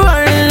way you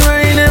whine,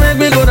 they make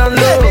me go down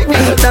low,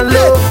 down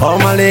low. All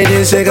my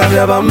ladies shake up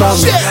your bum bum.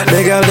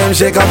 The girls them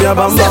shake up your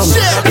bum bum.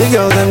 The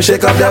girls them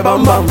shake up their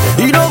bum bum.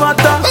 You don't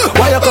matter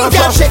where you come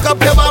from. Shake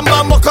up your bum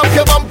bum, walk up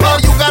your bumper.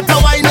 You got to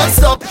wine and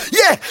stop.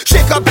 Yeah,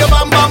 shake up your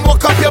bum bum,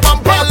 walk up your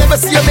bumper. Let me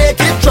see you make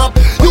it drop.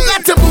 You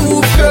got to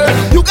move, girl.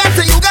 You got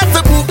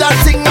to move that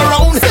thing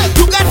around.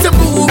 You got to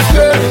move,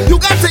 girl. You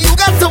got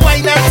to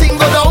wine that thing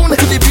go down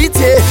to the beat.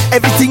 Yeah,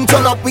 everything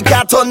turn up, we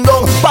can't turn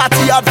down.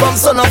 Party hard from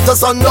sun up to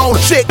sundown.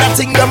 Shake that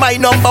thing, you're my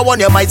number one.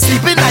 You might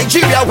sleep in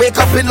Nigeria, wake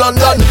up in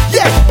London.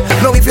 Yeah,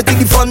 now if you think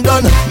the fun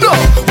done, no,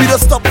 we don't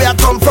stop where I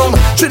come from.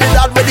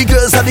 Trinidad where the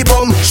girls are the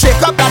bum.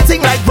 Shake up that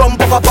thing like rum,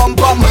 pum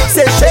pum.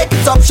 Say shake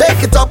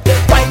it up,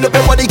 wind up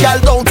your body,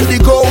 girl, down to the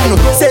ground.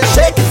 Say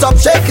shake it up,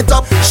 shake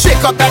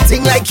up that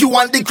thing like you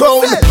want the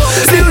crown.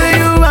 See where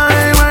you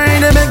whine,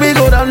 they make me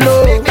go down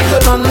low,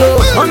 down low.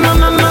 Oh no,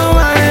 whine,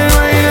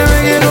 they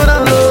make me go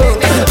down low,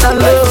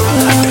 down low.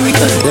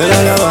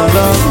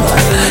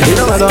 You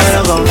know where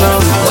you come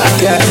from.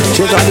 Yeah,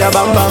 shake up your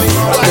bum bum,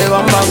 the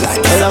bum bum,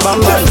 the bum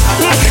bum.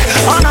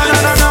 Oh no,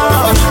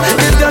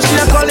 this girl she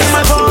a calling my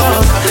phone.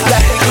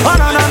 Oh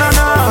no,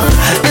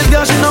 this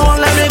girl she no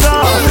won't let me go.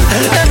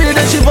 Every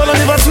day she follow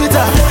me for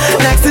Twitter.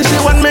 Next thing she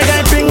want me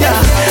guy finger.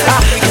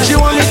 She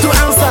want me to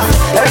answer.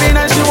 Every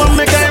night she want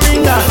me guy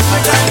ringer.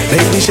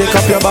 Ladies shake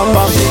up your bum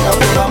bum,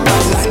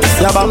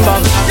 your bum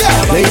bum.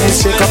 Ladies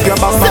shake up your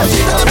bum bum,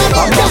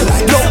 bum bum.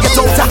 Don't get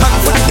out of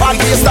hand for the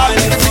party, you start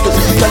with the jiggle.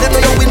 Tell them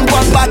you win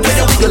one back when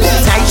you wiggle.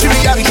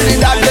 Nigeria,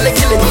 Trinidad, girl,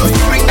 killing me.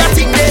 Bring that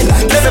thing there,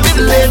 never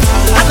been late.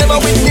 I never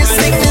witnessed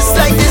sickness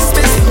like this,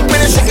 miss. When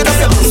you shake it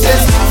up your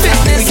business,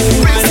 fitness,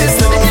 princess,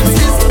 and the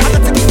insist. I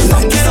got to give you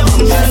some kiss.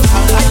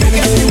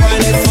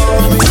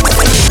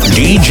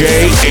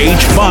 DJ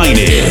H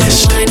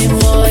Finest.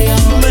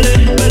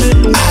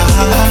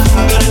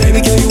 Baby,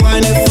 can you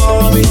whine it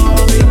for me?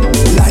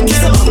 Like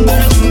it's a bum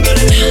bum.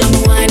 I'm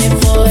whining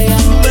for you.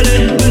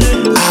 Like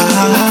it's a bum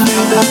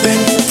bum.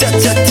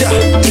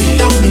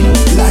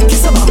 Like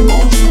it's a bum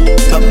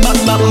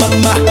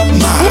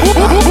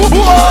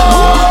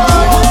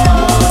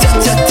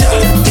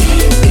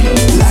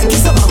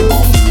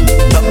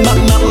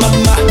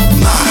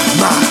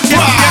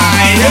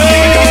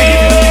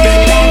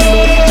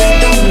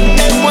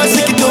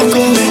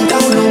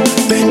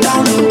bend down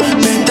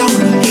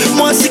low.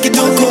 Moi c'est qui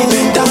t'en go.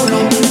 Bend down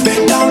low.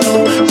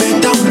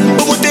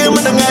 But them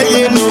and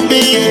I know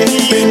me.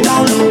 Bend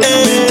down low.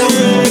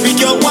 Be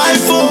your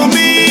wife for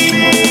me.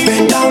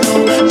 Bend down low.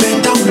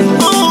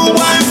 Oh,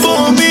 wife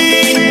for me.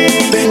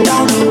 Bend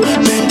down low.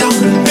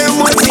 And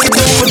moi c'est qui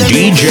t'en go.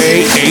 DJ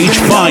H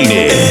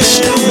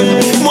Finest.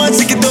 Moi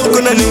c'est qui t'en go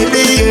na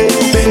lady.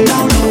 Bend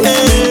down low.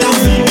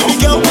 Be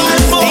your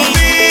wife for me.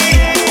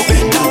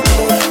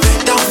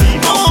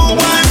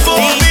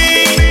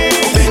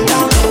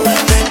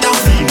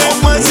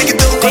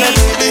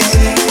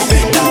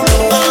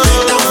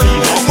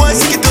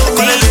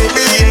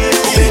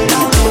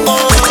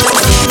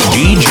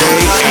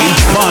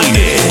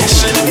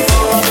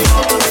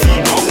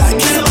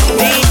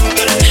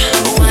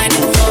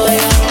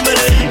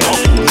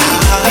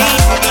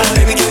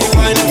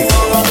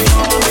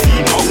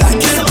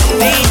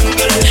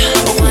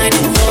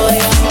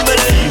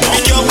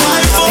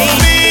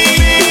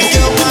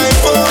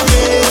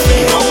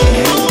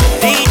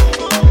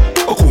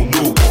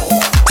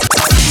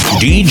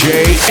 DJ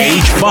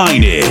H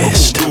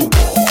Finest.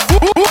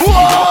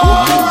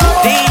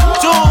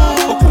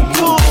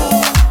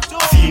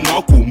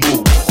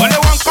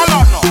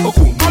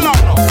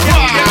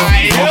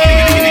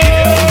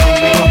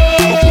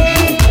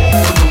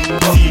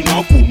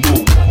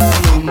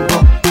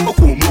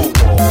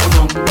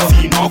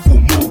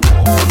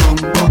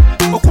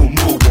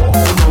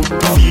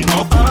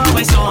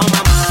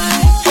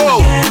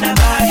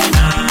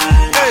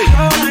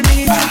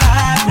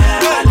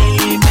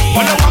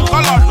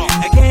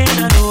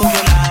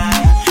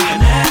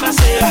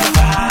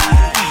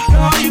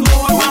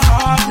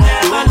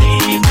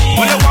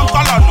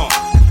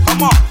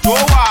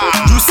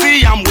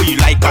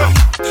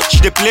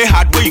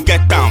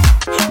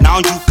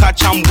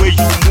 catch am where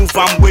you move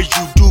am, where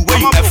you do, where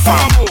you F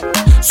am.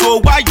 So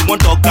why you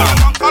want to gam?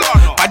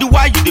 I do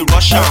why you dey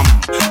rush am?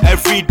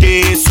 Every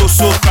day so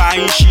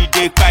crying, she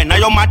dey cry. Now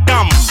you're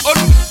madam.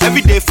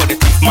 Every day for the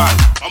thief man,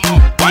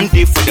 one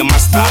day for the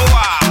master.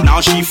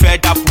 Now she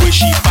fed up where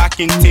she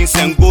packing things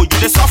and go. You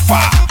dey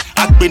suffer.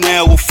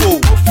 Agbene wo fo,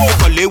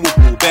 kole wo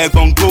go beg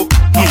on go.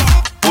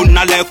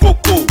 Onale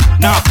koko,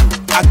 now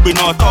agbene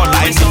oto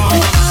like so.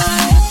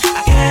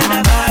 I can't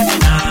never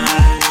deny.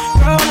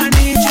 Girl, I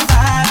need you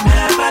back,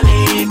 never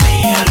leave me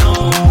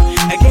alone.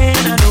 Again,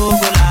 I no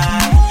go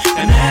lie,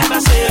 I never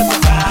say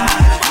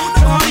goodbye.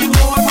 Girl, you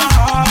hold my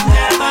heart,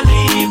 never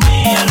leave me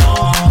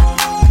alone.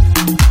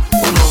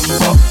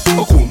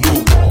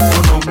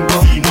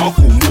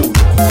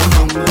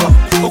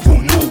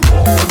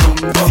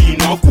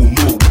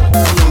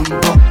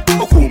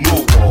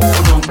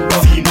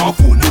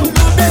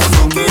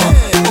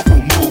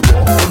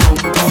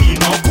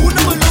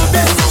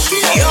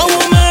 Your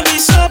woman be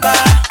sober,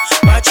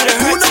 but you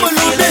hurt your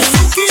feelings.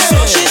 So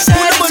she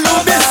said it's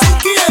over,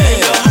 and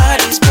your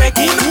heart is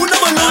breaking.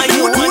 Now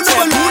you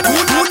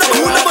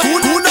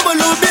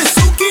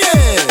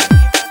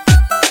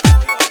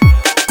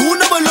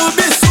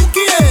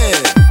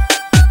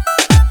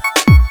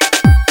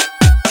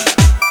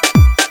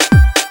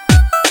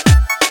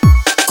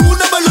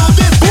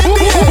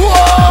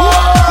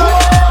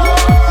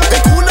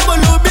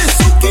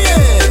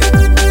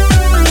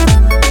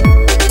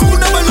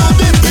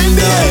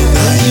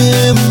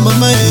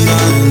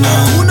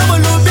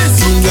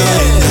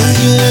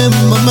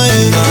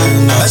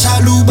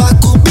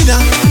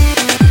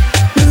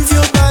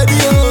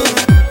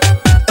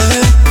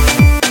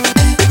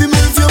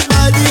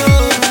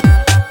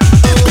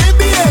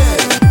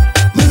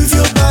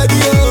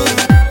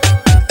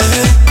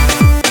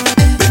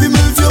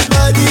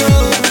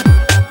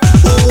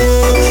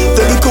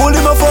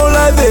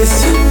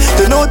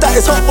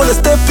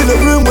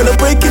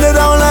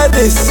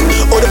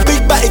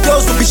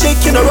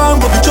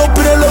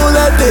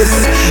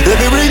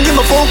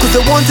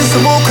want to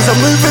some more, cause I'm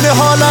moving it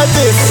hard like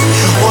this.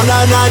 Oh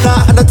nah nah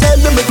nah, and I tell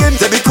them again,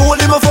 they be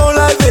calling my phone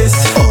like this.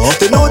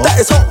 They know that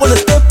it's hot when I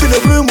step in the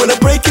room, when I'm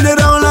breaking it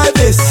down like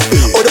this.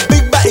 Or the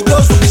big batty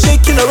girls will be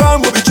shaking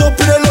around, will be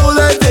dropping it low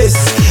like this.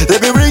 They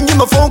be ringing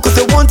my phone cause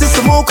they wanted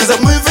some more, cause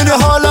I'm moving it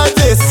hard like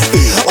this.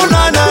 Oh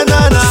nah nah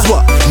nah nah,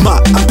 what?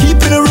 I'm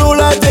keeping it real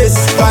like this.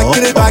 Back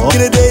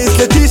in the days,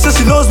 Letitia,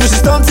 she knows me,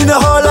 she's dancing it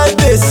hard like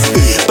this.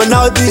 But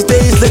now these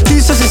days,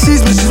 Letitia, she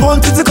sees me, she's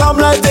wanting to come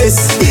like this.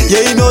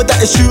 Yeah, you know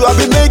that it's true, I've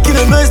been making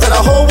a noise that the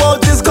whole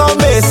world just can't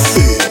miss.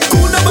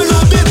 Kuna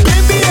malobi,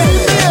 baby,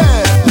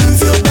 yeah. Move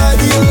your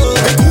body, oh.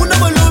 Kuna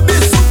malobi,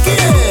 suki,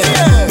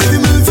 yeah. Baby,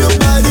 move your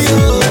body,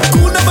 oh.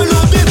 Kuna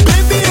malobi,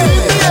 baby,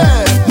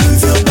 yeah. Move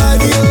your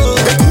body, oh.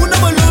 Kuna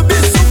malobi,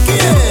 suki,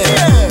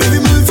 yeah. Baby,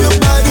 move your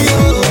body,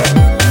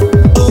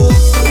 oh.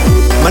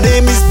 My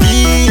name is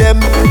BM.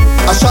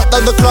 I shut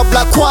down the club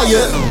like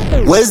quiet.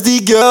 Where's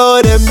the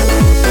girl, them?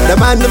 The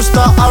man, them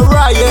start a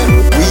riot.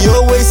 We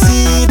always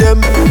see them.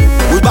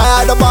 We buy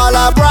out the ball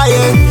like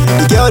Brian.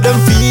 The girl, them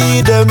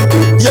feed them.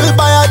 Yeah, we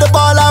buy out the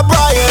ball like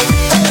Brian.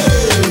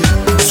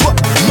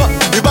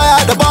 We buy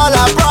out the ball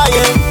like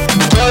Brian.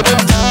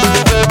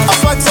 I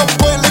find some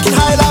point looking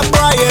high like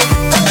Brian.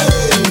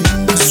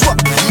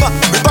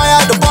 We buy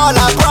out the ball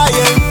like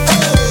Brian.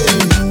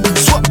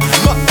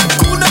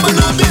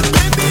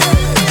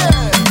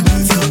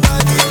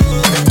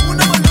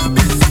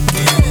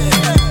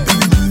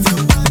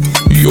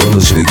 You're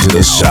listening to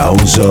the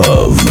sounds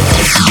of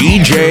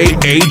DJ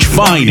H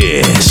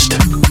Finest.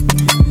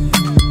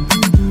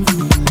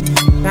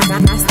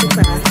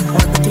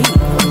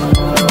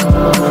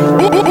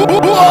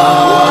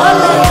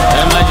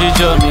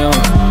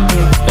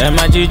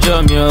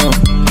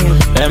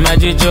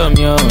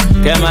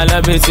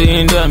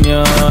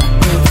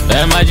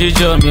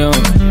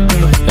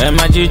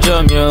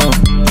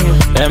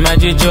 Emma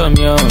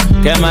Jijomio,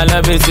 Kema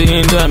love it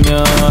in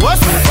Domio.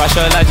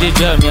 Washola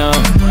Jijomio,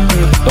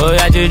 oh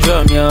ya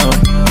Jijomio.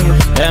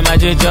 Emma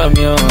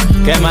Jijomio,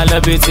 Kema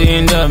love it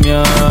in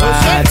Domio.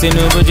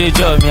 Tinubu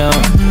Jijomio,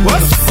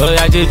 oh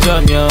ya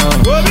Jijomio.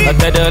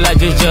 Otedola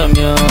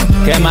Jijomio,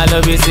 Kema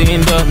love it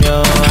in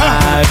Domio.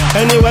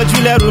 Anyway,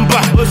 Julia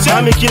Rumba,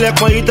 Sammy Killer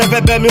Point, you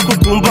have a me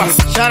cucumba.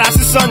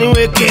 Sharasi Sonny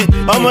Wake,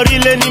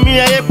 Omorile Nimi,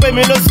 I pay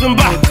me no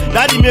Zumba.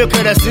 Daddy milk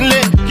and a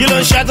sinle,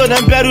 Kilo Shadow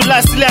and Beru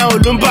last lay on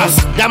Lumbas.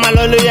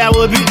 Damalolo ya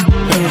wobi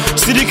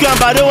Sidiki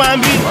ambado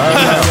wambi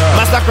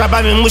Master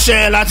Krabami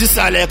mushe lati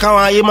sale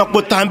Kawan ye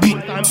makbo tambi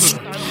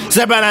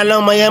Zebana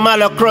loma ye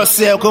malo cross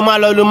ye Ko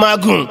malo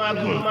lumagun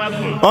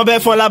On be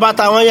fon la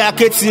bata wan ya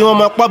Kcee On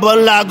makbo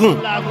bon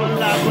lagun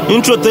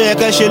Intro to ye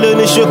ke shelo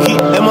ni shoki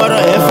E moro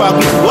e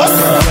fagu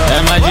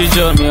Emma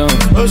Jijomio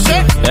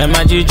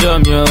Emma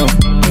Jijomio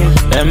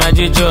Emma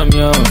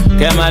Jijomio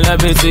Kema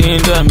love it in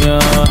Domio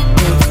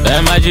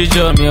Emma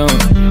Jijomio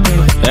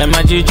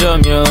Emma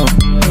Jijomio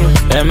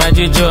Emma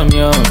Jijo,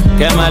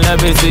 get my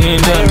love is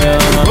in the mill.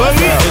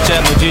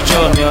 Check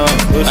Jijo,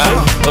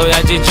 oh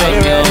yeah, Jijo,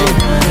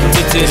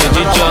 Titi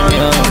Jijo,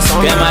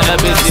 get my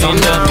love is in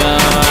the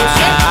mill.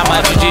 I'm a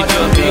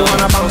Jijo,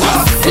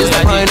 it's the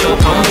point of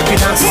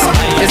confidence.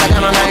 It's a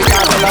kind of night I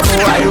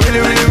really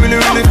feel this.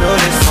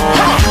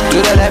 To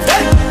the left,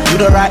 to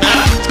the right,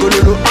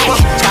 Scooby-Doo,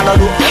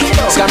 Scammer-Doo,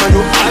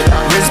 Scammer-Doo,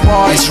 this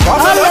boy is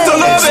rough. I love to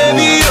love,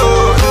 baby,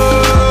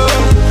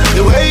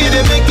 the way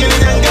you make it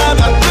and got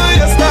back to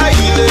your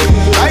style.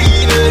 I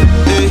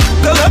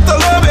love to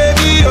love,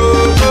 baby,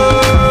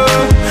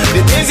 the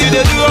things you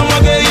do, I'm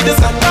gonna get you the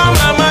sun down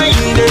my mind.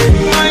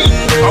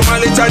 I'm a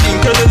little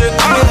dinkelele,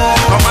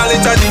 I'm a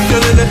little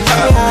dinkelele,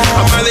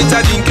 I'm a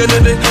little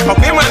dinkelele.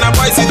 Okay, man, I'm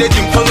going to see the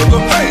dinkelele.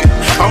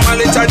 I'm a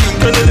little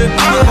dinkelele,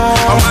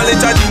 I'm a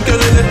little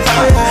dinkelele,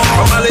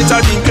 I'm a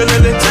little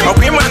dinkelele.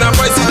 Okay, man, I'm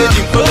going to see the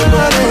dinkelele.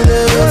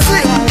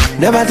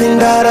 Never think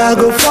that I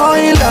go fall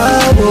in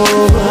love,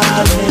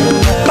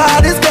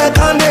 but this girl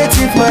can't date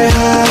with my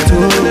heart,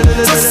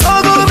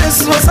 So go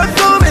miss,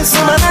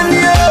 man,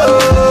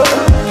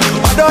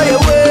 although you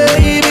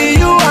way,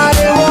 you are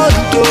the one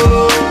to.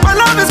 My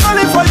love is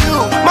calling for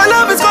you, my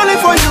love is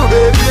calling for you,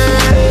 baby.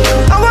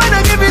 I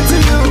wanna give it to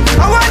you,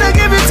 I wanna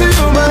give it to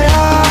you, my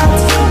heart.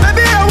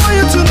 Baby, I want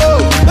you to know,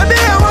 baby,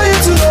 I want you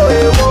to know,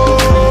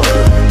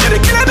 you're the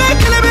killer,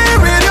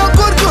 real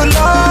good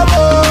love,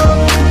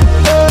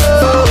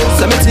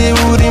 Samiti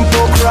wouldn't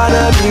poke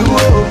rana me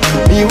wo.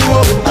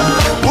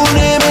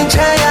 Uni min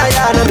chaya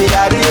ya na me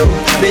yario.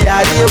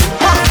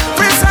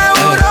 Prince I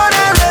would on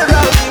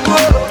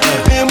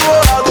me wo.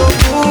 I go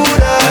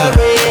put a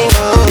ring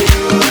on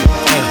you.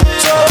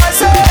 So I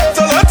say,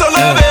 to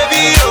love,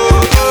 baby,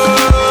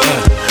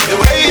 the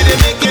way you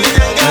make it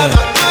and got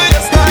back to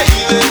your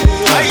style.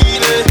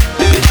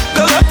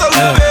 To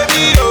love,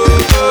 baby,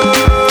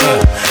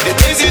 the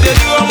things you do,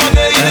 I'm gonna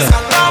get you the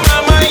sun down my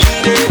mind.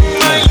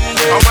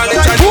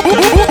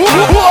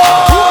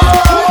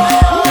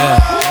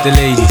 The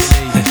ladies,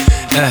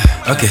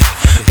 okay,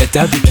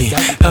 better begin.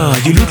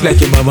 You look like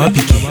your mama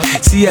picking.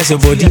 See as your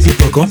body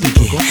people come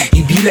picking.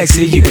 It be like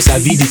say you go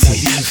sabi the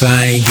thing.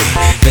 Fine girl,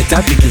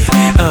 better begin.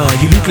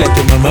 You look like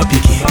your mama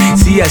picking.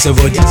 See as your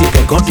body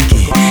people come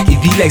picking.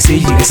 It be like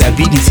say you go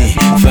sabi the thing.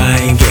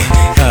 Fine girl,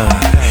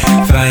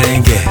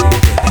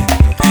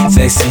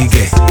 sexy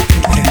girl,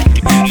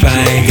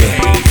 fine girl.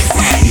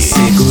 You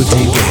say good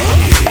girl,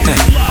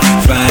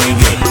 fine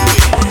girl,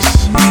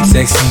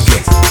 sexy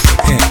girl.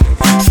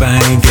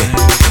 Fine girl,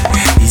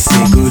 it's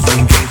a good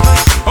thing.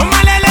 Oh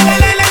my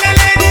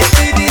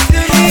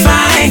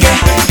fine girl,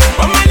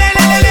 oh my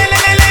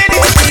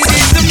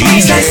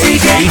DJ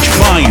H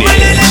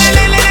Finest.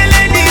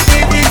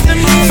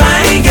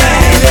 Fine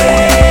girl,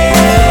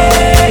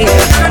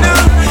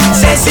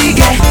 sexy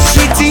girl,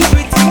 sweetie,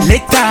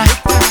 later.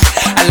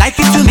 I like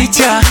it to meet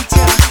ya. I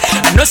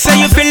know say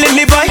you feeling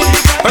me, boy,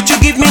 but you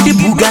give me the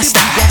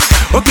boogasta.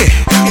 Okay,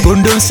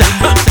 Bondonsa,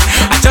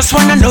 I just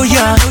wanna know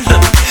ya.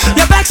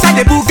 Your backside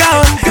the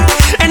booga,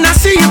 and I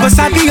see you go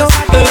sabio.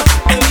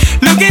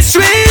 Looking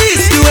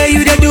sweet, the way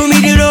you they do me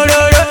the roll.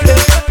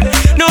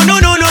 No,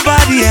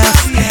 nobody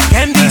else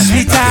can be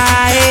sweeter.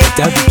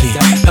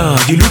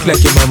 You look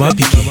like your mama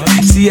picking.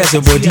 See as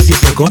your body they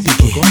come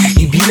picking.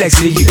 It be like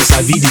say you go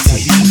sabi the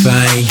thing.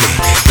 Fine girl,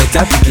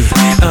 better picking.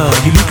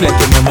 You look like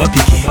your mama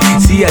picking.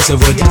 See as your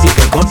body they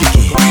come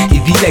picking.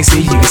 It be like say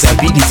you go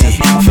sabi the thing.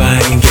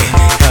 Fine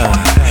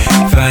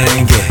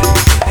girl,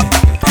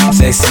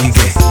 sexy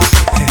girl.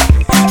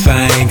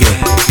 Fine girl,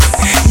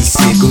 it's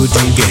a good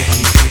girl.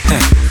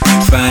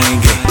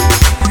 Fine girl,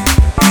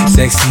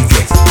 sexy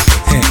girl.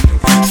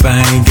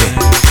 Fine girl,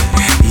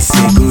 it's a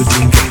good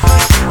girl.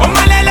 Oh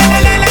my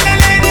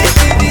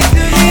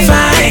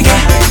fine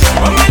girl.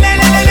 Oh my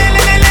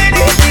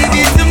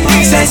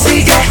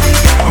sexy girl.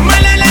 Oh my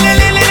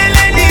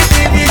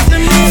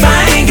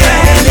fine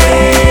girl.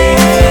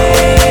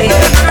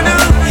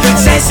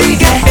 Sexy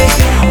girl.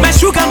 My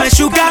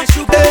sugar.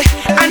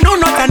 I know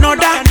not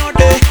another.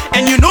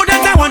 And you know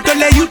that I want to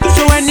let you.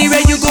 So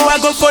anywhere you go, I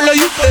go follow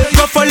you.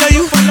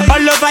 All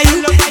over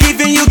you.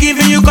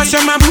 Giving you, cause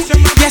you're my boo.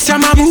 Yes, you're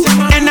my boo,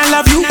 and I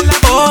love you.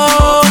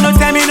 Oh, no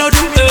time me no do.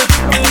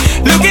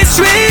 Looking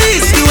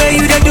sweet, the way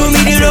you do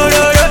me the roll.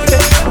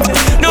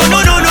 No,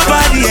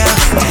 nobody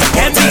else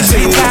can be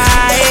sweet.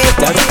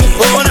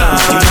 Oh no,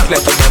 you look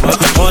like a mama.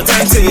 More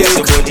time to yes,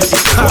 your body.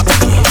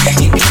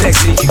 It be like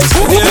say you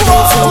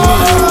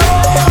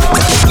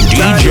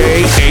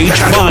DJ H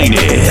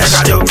Finest.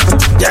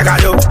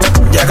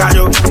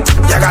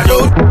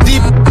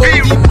 Deep.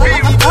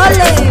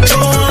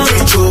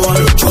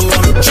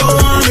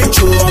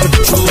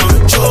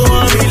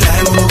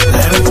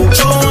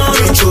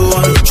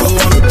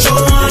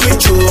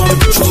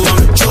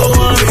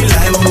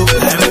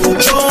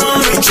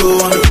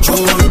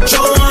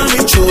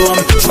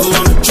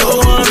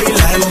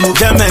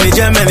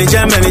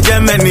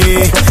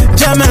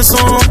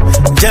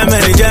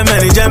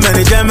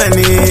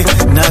 Germany,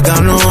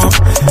 Nagano,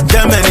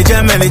 Germany,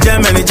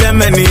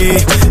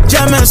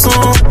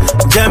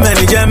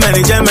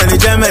 Germany,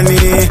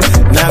 Germany,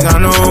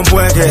 Nagano,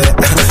 work it.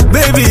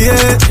 Baby,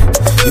 yeah.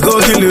 You go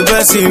kill the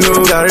best, you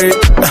know, Gary.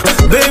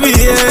 Baby,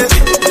 yeah.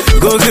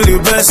 Go kill the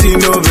best, you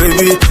know,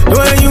 baby. The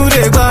way you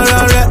dey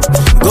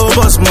go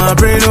bust my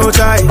brain, oh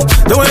tight.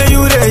 The way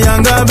you dey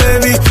younger,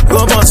 baby.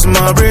 Go bust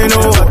my brain,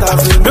 oh.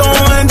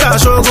 Don't enter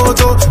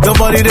Shogoto.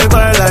 Nobody dey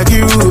cry like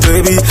you,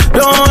 baby.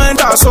 Don't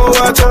enter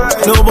Sowato.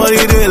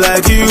 Nobody dey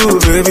like you,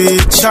 baby.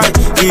 Shy,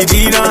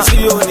 Idina.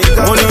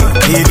 Money,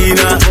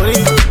 Idina.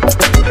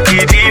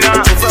 Idina.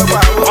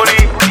 Money,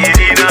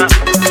 Idina.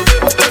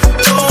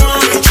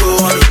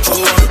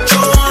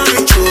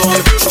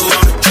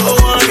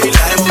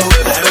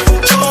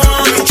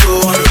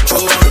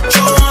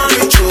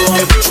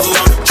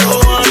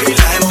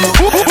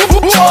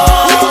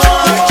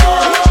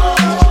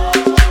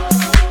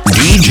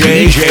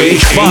 DJ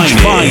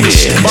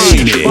Finest.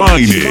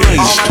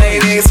 All my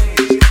ladies,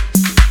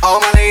 all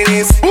my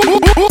ladies.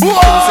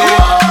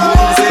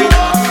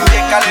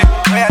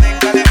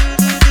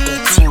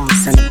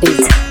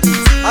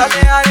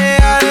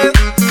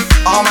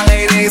 All my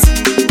ladies,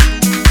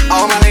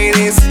 all my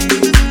ladies.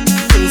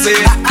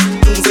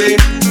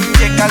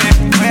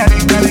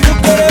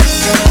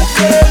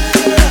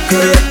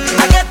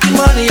 I get the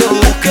money, oh,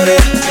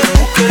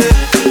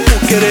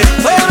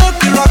 where make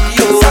me rock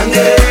you?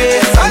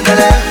 Sangere,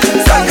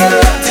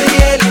 sangere, till the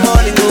early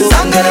morning, oh.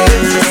 Sangere,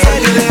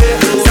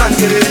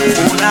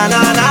 oh na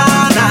na na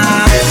na,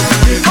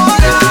 oh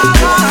na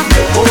na,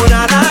 oh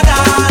na na na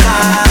na,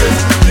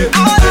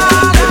 oh na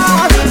na,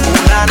 oh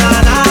na na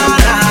na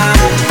na,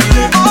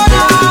 oh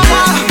na na,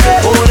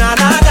 oh na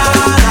na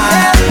na.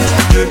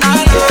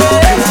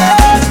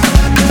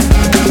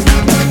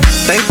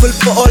 Thankful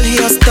for all he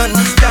has done.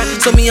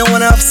 So me I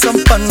wanna have some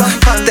fun.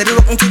 Steady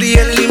rocking to the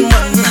early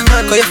man.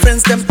 Call your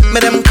friends them,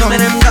 make them come.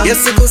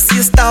 Yes, I go see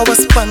a Star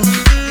Wars fun.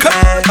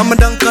 I'm a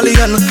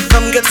Dunkalian,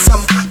 come get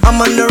some.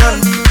 I'm on the run.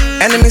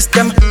 Enemies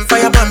them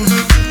fire ban.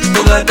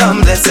 Buga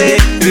come let's say,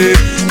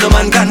 no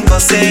man can go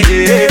say,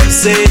 you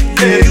say,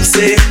 you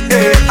say.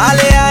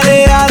 Ale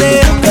ale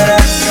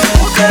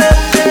ale.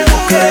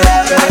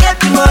 I get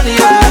the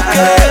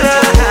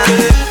money,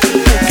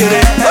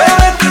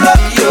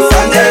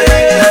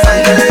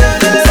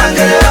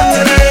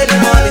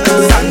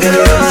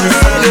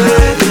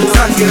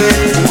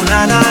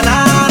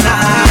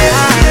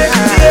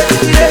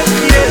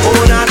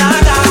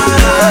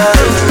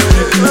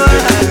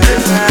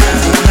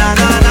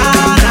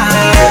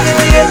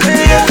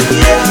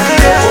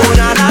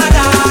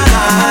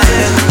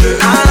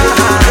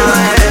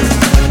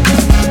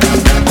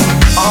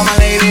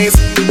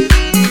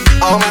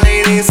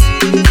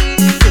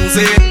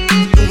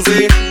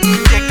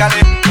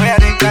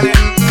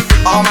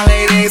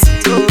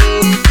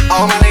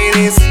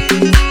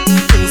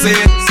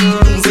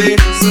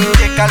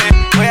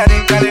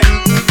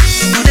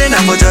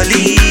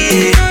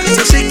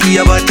 so shake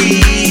your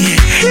body.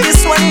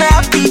 This one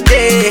happy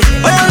day.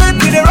 Well, let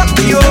me rock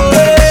you.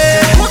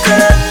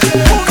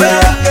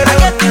 I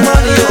get the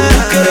money.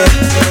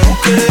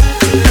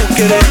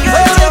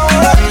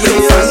 Rock you.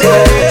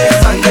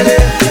 Sangere,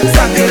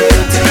 sangere,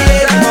 till the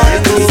early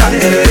morning.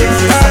 Sangere,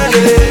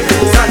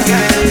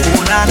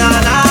 oh na na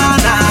na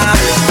na.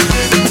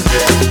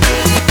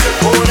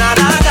 Oh na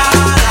na na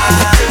na.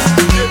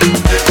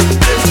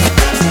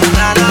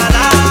 Na na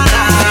na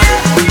na.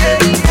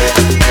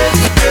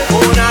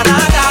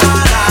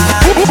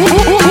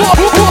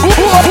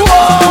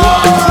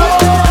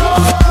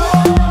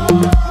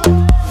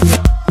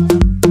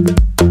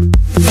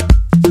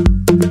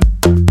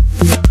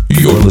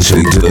 You're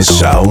listening to the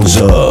sounds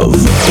of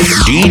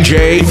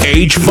DJ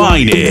H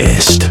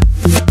Finest.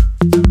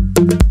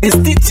 It's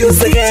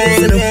Titus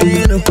again.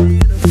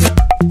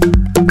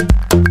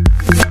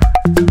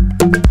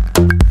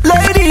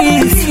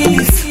 Ladies,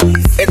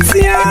 it's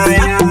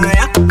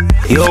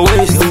your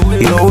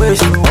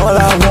wish, all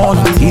I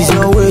want is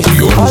your wish.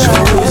 Your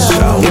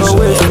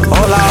wish,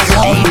 all I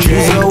want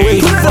is your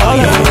wish.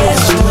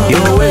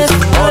 Your wish,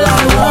 all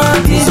I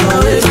want is your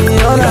wish.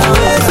 Your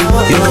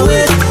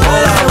wish,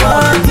 all I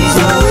want is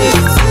your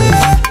wish.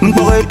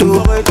 Mporetu,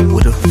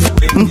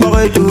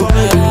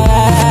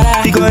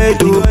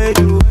 Picoetu,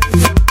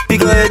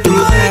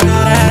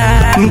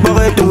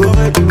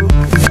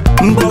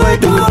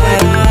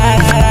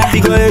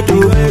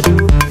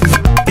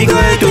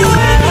 Picoetu.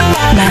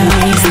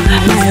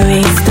 My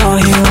waist, all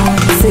he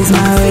wants is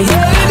my waist.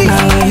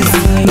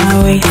 My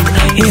waist,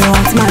 he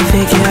wants my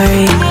figure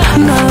eight.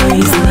 My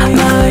waist, all he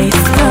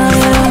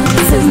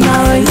wants is my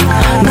waist.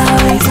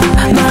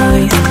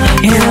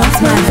 He wants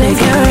my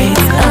figure eight.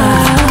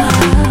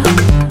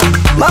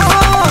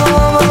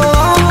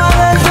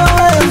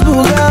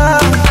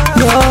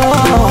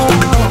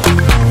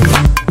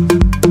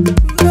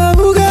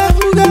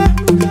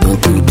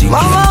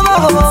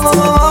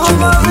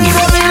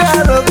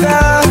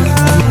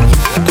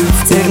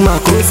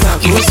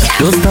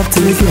 Don't stop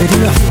till you get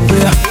enough.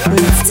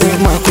 Take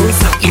my clothes.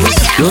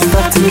 Don't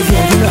stop till you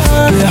get enough.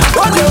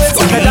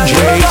 DJ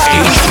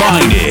H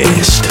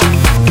Finest.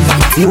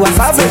 You are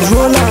savage,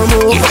 roll on.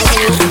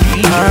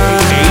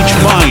 H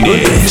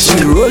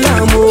Finest. Roll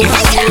on.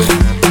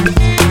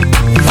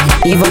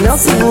 Even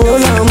else you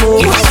wanna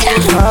move.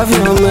 Have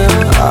your man.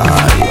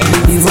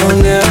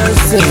 Even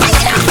else,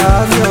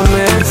 have your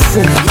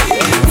mercy.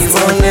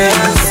 Even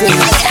else,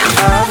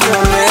 have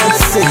your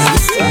mercy.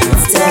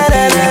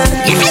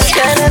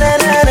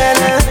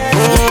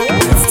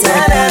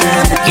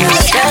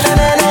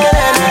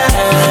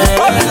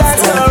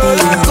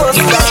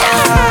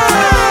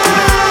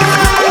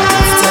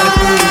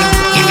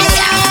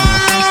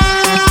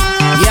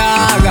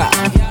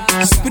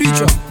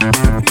 Spiritual.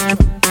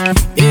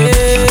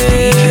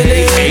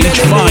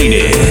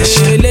 Finest.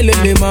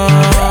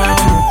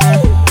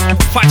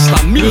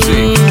 Faster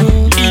music.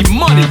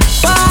 E-money.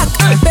 Back,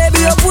 baby,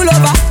 you pull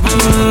over.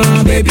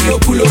 Baby, you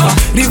pull over.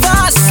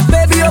 Reverse,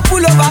 baby, you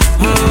pull over.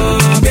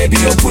 Baby,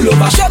 you pull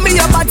over. Show me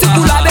your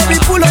particular, baby,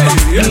 pull over.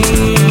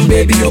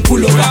 Baby, you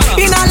pull over.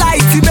 In a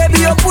light, baby,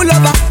 you pull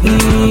over.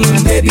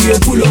 Baby, you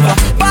pull over.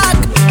 Back,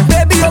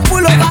 baby, you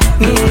pull over.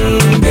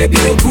 Baby,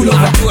 you pull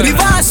over.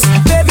 Reverse,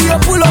 baby, you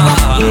pull over.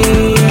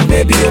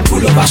 Baby, you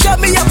pull over. Show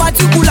me your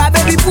particular,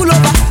 baby, pull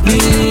over.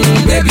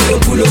 Baby, you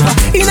pull over.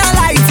 In a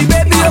light,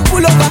 baby, you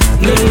pull over.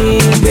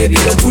 Baby,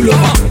 you pull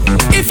over.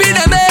 If in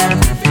a man,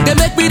 they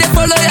make me they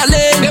follow your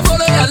lane. They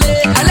follow your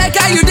lane. I like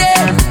how you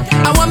did.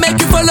 I want make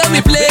you follow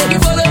me play. You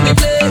follow me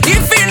play.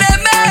 If in a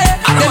man,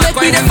 they make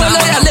me they follow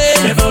your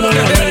lane.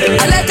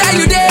 I like how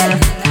you did.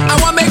 I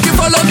want make you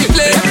follow me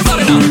play.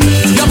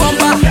 Your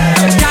bumper,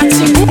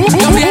 catchy,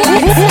 your real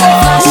life,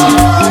 flashy.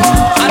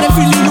 And I'm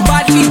feeling you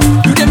badly.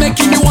 You they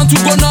making me want to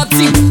go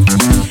naughty.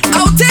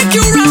 I'll take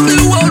you around the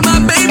world, my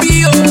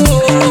baby,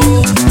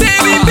 oh,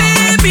 baby,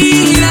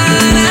 baby, na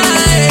na.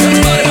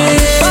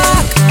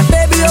 Back,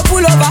 baby, you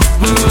pull over.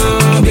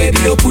 Baby,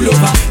 you pull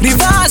over.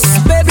 Reverse,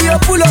 baby, you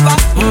pull over.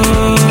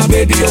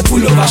 Baby, you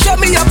pull over. Show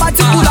me your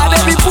particular,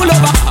 baby, pull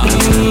over.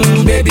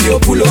 Baby, you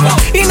pull over.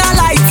 In a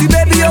light,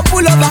 baby, you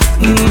pull over.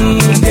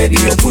 Baby,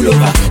 you pull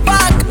over.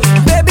 Back,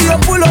 baby, you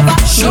pull over.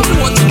 Show me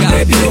what you got.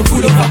 Baby, you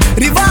pull over.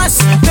 Reverse,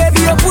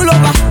 baby, you pull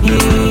over.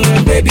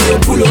 Baby, you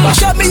pull over.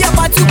 Show me your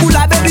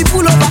particular, baby,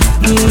 pull over.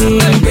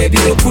 Baby,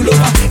 you pull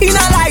over. In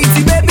a light,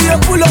 baby, you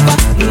pull over.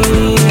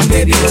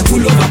 Baby, you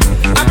pull over.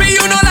 I be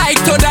you no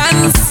like to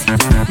dance.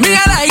 Me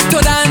I like to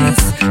dance.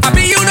 I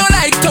be you no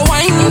like to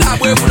wine.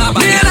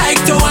 Me I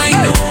like to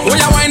wine. Oh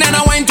ya wine and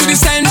I wine to the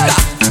center.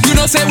 You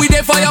know say we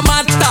there for your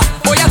matter.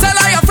 Oh ya tell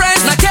all your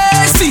friends like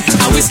Kcee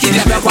and Wizkid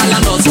they be all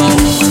and also.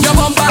 Your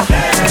bumper,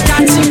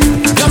 Kcee,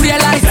 your real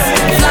life,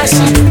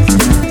 flashy.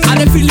 And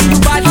they feeling you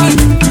badly.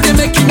 You they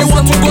making me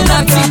want to go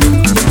naughty.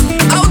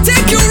 I'll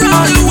take you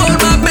around the world,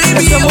 my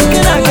baby. Oh,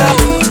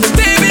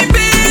 baby,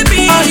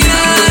 baby.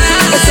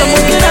 It's a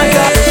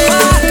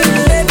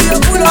baby, you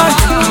pull up.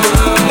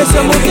 It's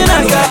a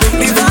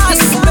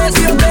reverse,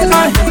 baby, you pull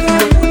up.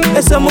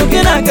 It's a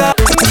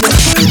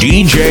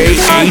DJ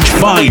H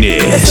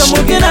Finest. It's a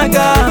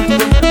Muginaga.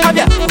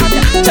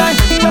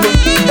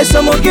 It's a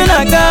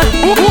Muginaga.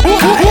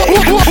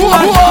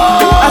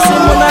 I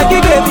said, Munagi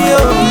gave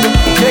you.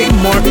 J.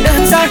 Morton.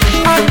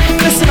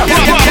 Listen up.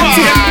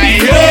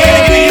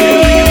 Baby,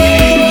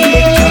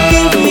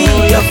 you give me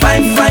your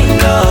fine, fine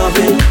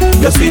loving.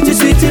 Your sweetie,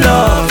 sweetie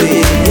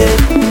loving.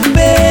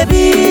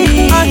 Baby,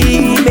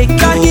 make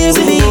you give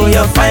me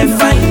your fine,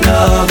 fine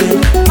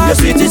loving. Your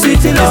sweetie,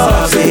 sweetie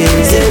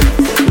loving.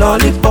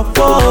 Lollipop,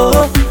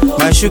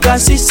 my sugar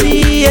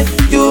sissy,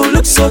 you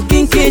look so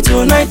kinky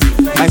tonight.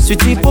 My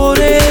sweetie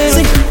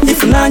porezi,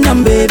 if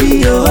nanyam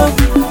baby, oh.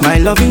 My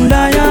loving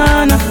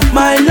Diana,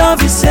 my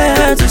love is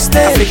here to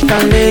stay.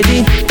 African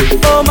lady,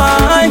 oh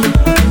my,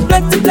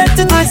 plenty,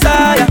 plenty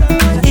desire.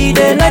 He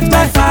dey light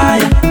my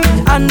fire,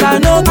 and I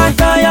know my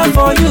fire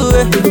for you.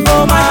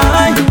 Oh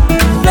my,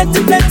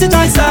 plenty, plenty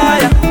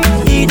desire.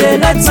 He dey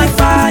light my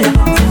fire,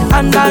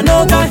 and I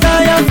know my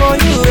fire for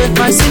you.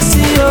 My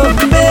sissy, oh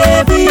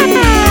baby, give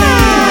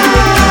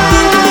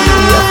me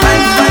your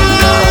fine, fine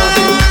love,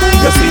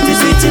 your sweetie,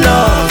 sweetie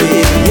love,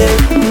 yeah.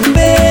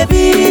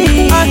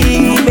 Baby,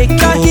 make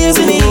you give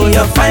me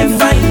your fine,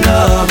 fine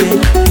love,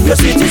 your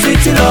sweetie,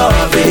 sweetie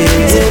love,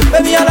 yeah.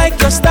 Baby, I like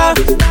your style,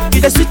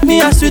 you just sweet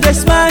me as you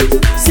just smile.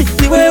 See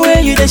the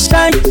way you just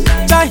shine,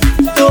 shine,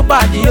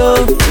 nobody,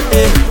 oh,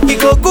 yeah. You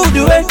go good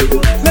way,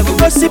 make we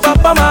go see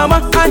papa,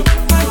 mama, aye.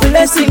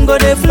 Blessing go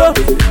the flow,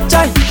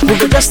 chai, we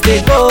go just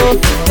stay go.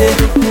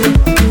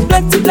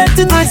 Plenty,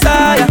 plenty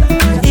desire,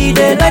 he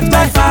dey light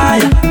my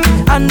fire,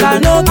 and I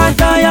know my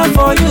fire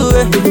for you.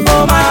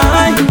 Oh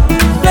my,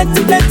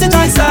 plenty, plenty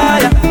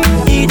desire,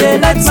 he dey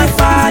light my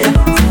fire,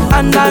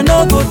 and I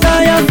know go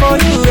tire for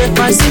you.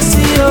 My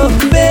sissy, oh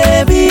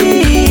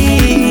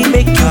baby,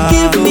 make you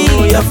give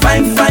me your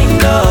fine, fine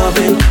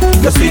loving,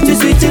 your sweetie,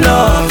 sweetie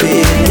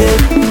loving,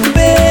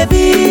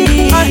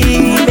 baby,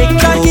 make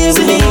you give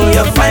me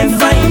your fine,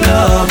 fine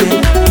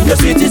loving, your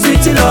sweetie,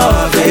 sweetie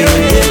loving.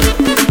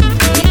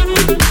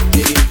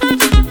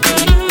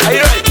 Are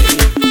you ready?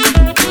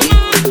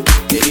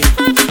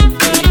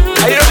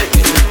 Are you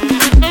ready?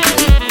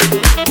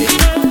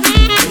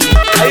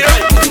 Are you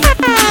ready?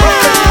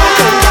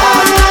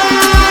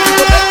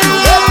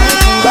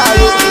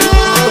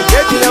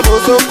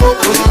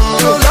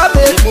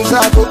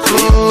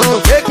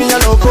 Make me a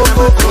loco,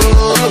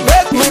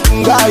 make me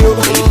kungayo.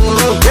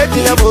 Make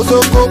me a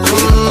bozoko,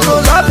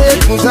 love it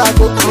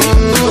kunzako.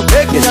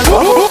 Make me a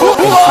loco.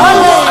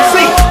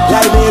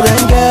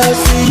 Liberian girl,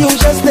 see you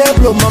just there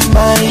blow my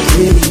mind.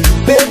 Yeah.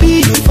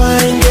 Baby, you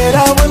fine, girl,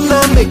 I wanna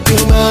make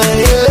you mine.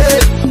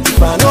 Yeah.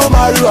 If I know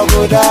Maru, I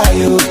go die.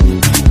 Yo.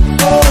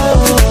 Oh,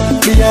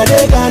 me and the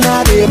Ghana,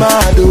 they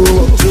mad.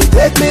 So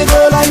take me go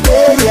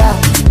Liberia.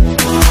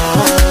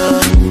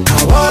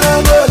 I wanna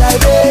go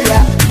Liberia.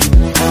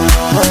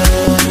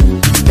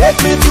 Take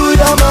me to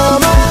your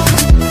mama.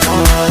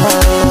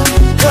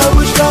 Girl,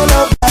 we shall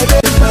love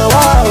Liberia.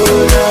 Wow.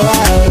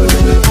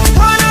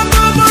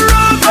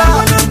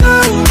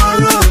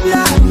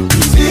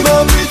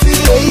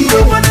 I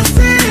wanna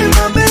see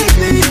my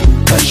baby,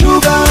 my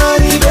sugar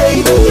honey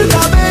baby,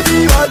 sugar baby,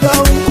 I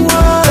don't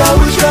want. I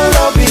wish I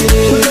love it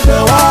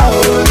now.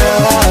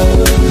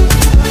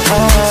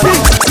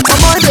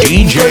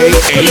 DJ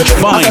H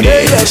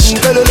Finest.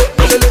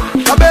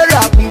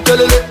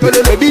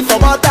 Baby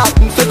from my top,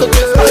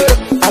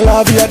 I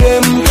love you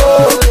them.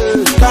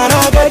 Can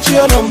I get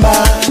your number?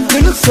 You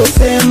look so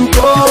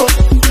simple.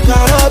 Can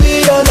I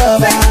be your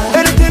lover?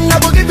 Anything I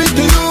will give it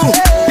to you.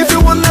 If you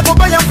want, I go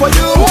buy it for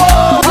you.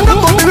 I'm not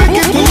gonna be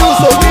wicked to you,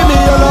 so give me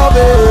your love.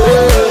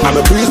 I'm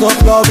a priest of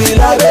love in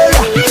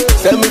Liberia.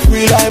 Set me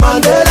free like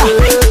Mandela.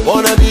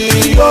 Wanna be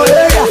your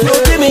area. So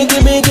give me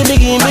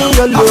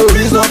your love. I'm a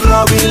priest of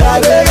love in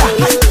Liberia.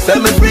 Set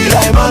me free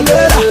like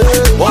Mandela.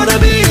 Wanna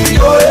be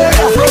your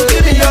area. So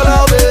give me your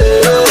love.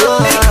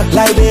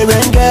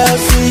 Liberian girl,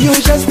 see you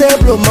just there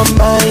blow my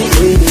mind.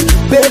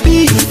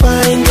 Baby, you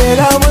fine, girl,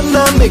 I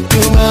wanna make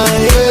you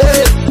mine.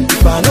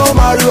 If I know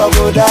Maru, I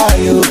go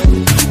die.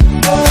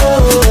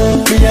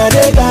 Oh, me and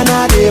the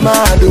Ghana, they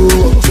mad.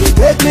 So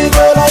take me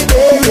go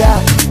Liberia.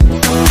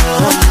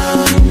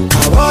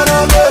 I wanna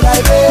go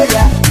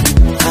Liberia.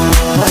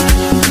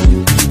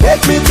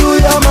 Take me to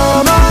your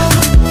mama.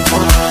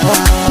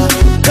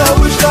 Now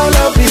we shall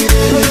love it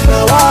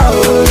now.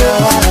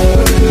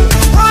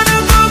 Wanna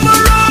go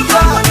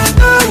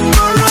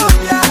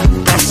Morovia,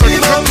 see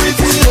my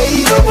pretty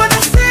lady. I wanna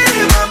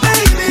see my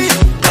baby,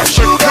 my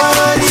sugar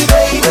honey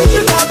baby,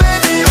 sugar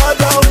baby, I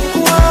don't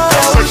want.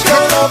 Now we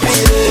shall love it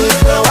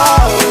now.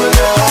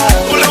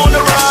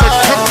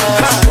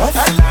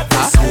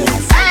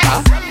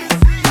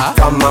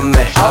 From my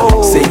man,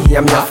 say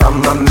I'm your from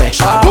my man.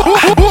 From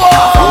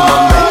my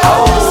man,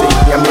 say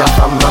I'm your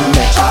from my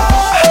man.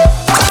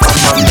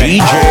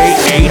 DJ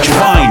H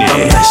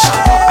Finest.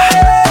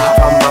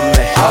 From my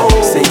man,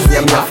 say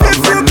I'm your from my man. If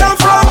you come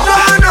from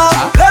Ghana,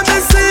 let me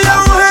see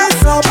your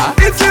hands up.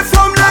 If you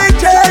from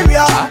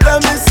Nigeria, let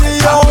me see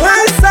your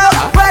hands up.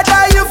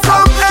 Whether you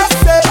from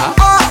SA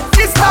or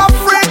East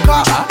Africa,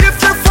 if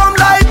you from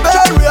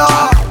Liberia,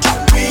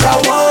 we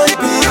are one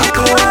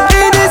people.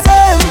 In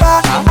December,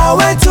 I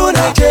went to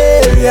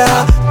Nigeria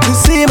to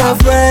see my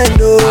friend.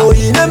 Oh,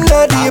 in them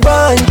not the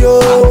banjo.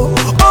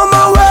 On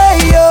my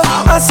way, yo,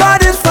 I saw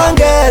this fun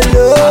girl.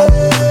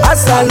 Oh,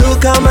 as I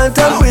look, I'm and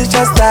tell we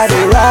just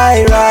started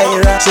right.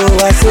 So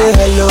I say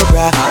hello,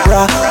 bra,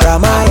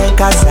 my and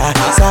Kassav,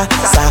 sa,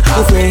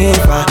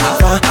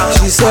 fa.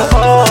 She said,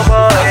 oh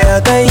boy, I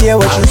can hear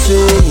what you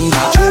saying.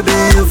 Should be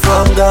you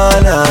from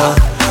Ghana,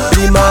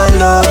 be my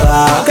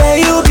lover. Can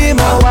you be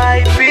my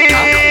wifey?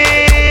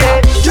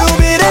 You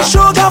be the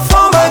sugar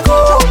for my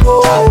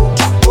cocoa.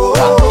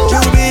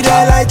 You be the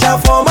lighter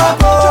for my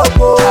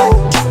cocoa.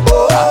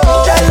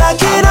 The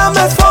lucky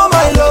numbers for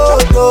my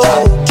logo.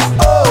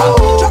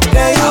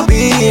 Can you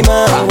be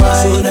my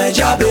wife? So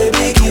Naija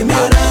baby, give me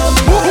your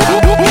number.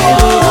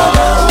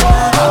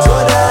 So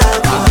that I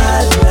can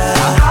holla.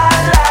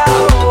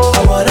 I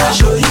wanna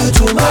show you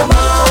to my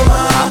mama.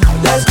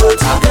 Let's go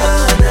to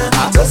Ghana.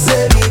 So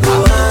say we go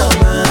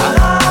mama.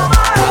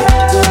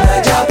 So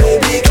Naija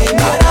baby, give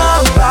me your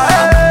number.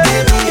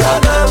 Give me your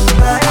number.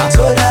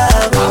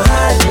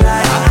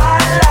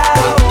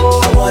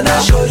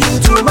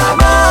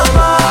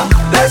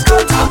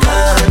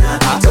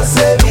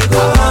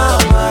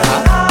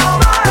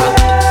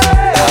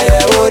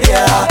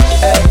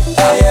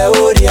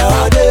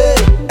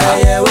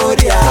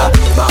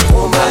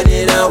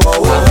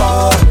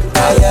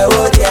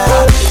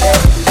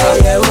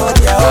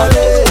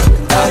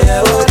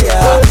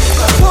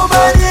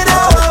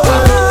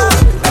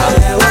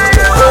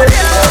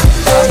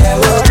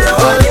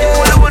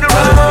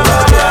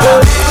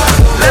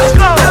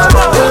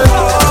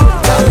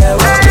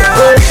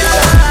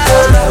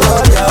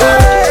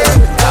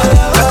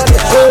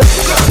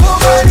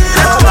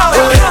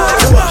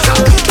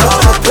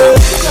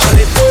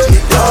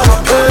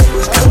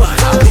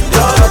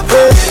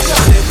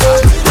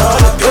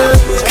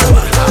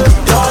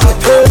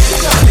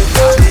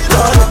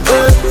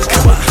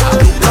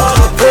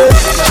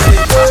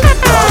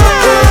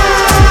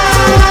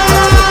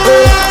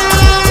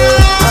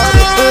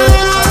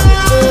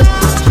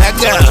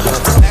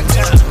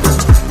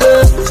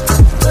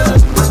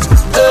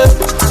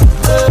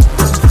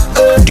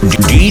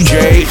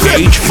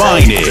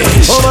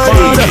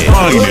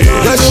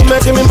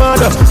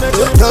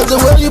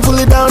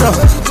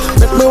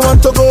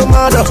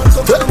 mad.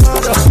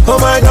 Oh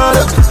my God,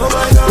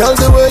 girl,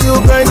 the way you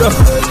grind up.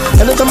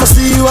 Anytime I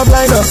see you, I'm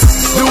blind up.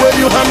 The way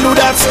you handle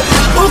that.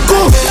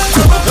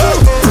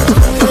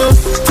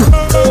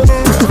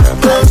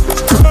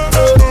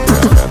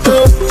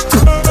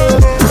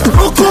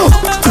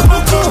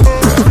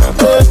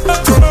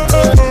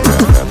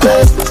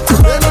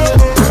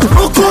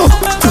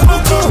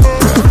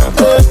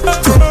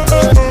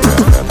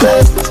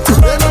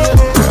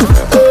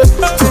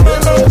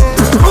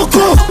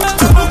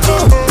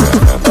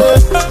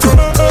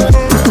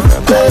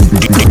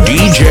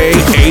 DJ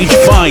H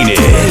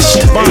Finest.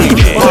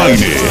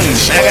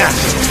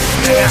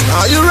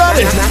 Are you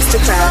ready?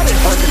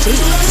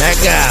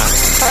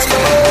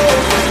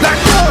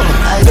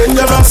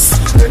 Dangerous.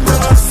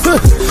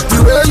 The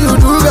way you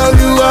do, girl,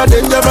 you are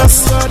dangerous.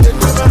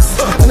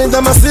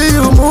 Anytime I see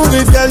you move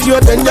it, girl, you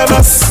are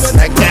dangerous.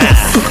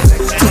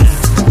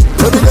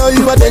 Baby girl,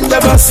 you are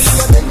dangerous.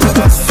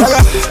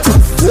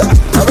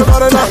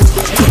 Everybody now.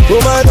 Oh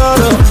my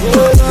God,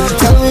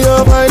 tell me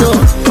your mind. No.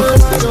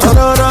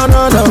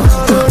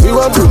 We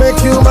want to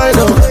make you mine.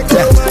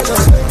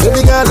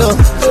 Baby girl,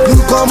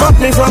 you come up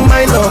me from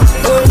mine.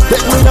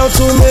 Take me down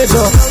to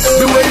major.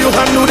 The way you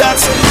handle that.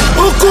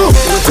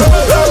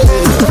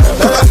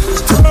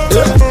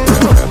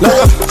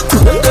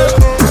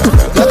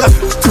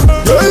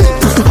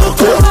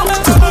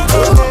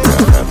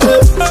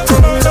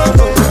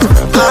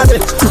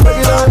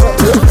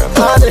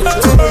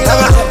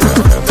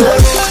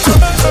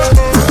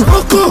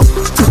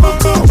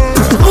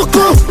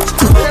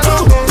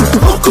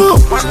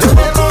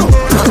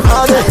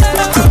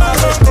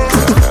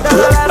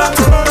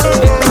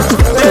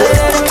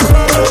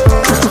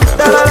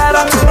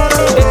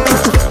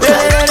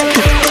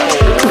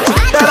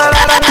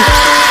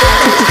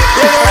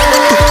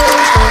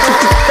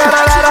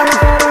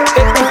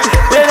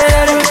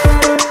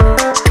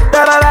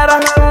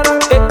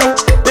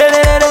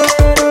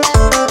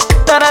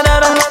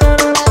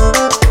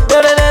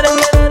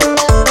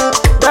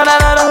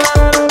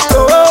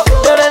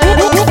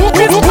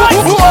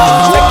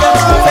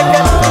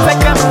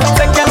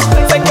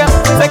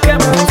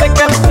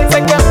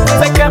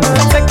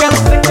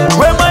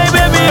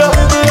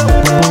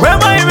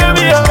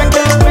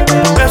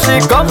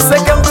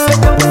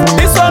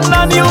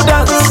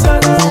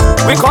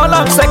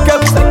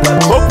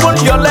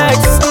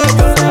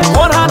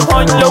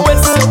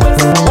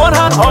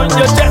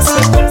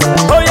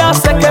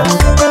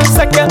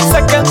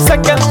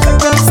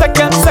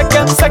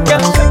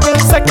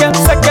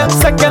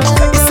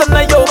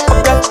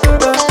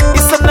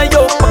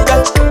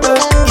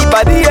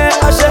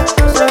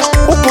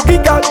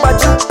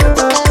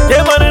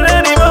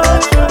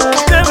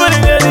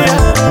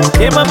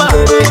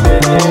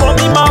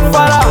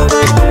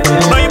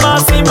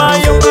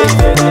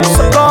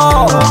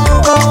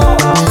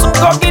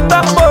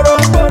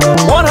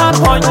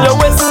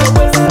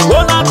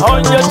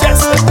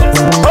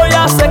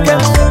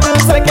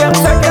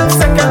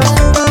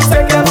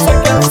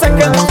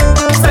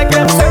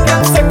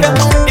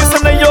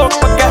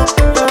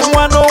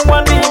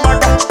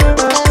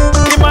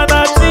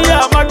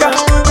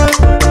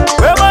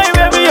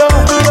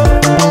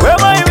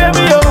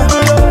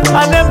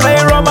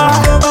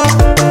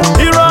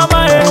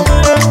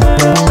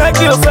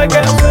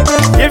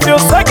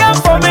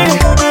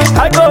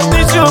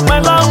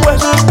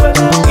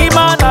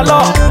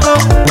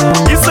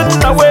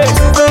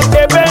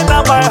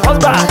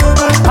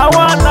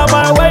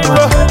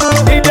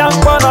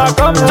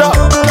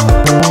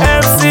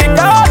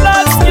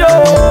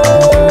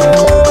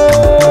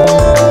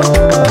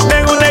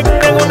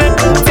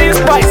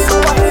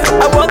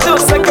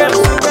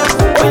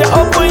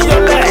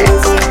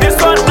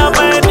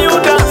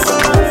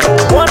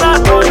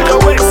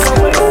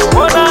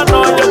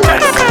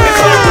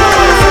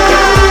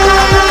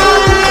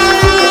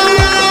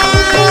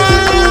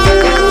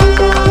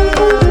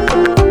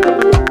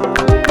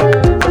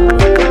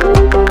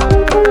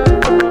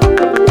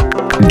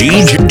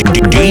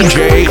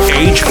 DJ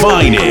H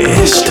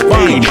Finest.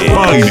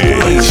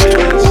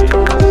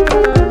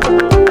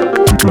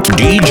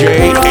 DJ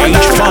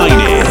H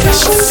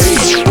Finest.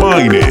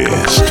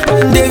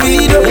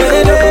 Davido.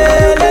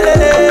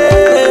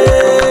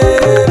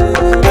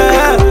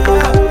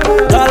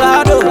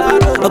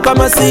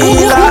 Come and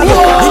see Lago.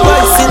 The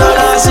boys in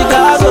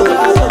Chicago.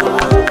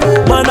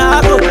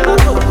 Monaco.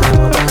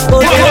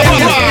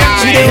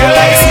 She don't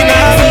like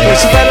Sinari.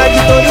 She felt like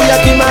Tori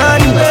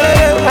Yakimani.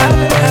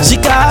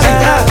 Chicago.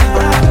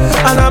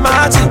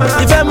 Anamati.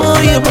 If I'm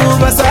more, you move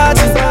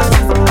Versace.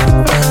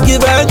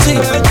 Givenchy.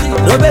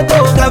 Roberto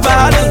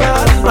Cavalli.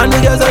 And the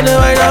girls on the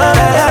way down.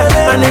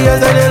 And the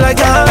girls on the like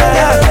down.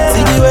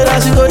 See the way that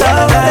she go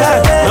down.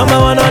 Number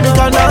one on the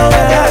countdown.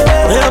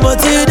 I'm a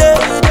T-Day.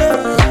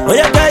 Oh,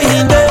 yeah,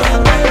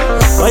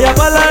 oh, yeah,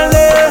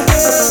 Palande.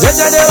 Let's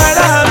get the right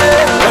arm.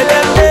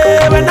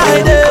 When I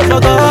did for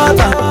God.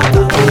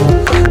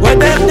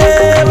 When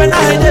I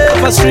did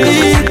for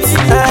streets.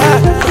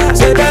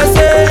 Say they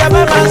say I'm a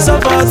man so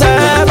for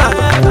them.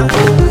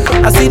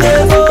 I see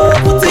them go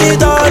put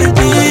it on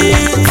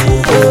repeat.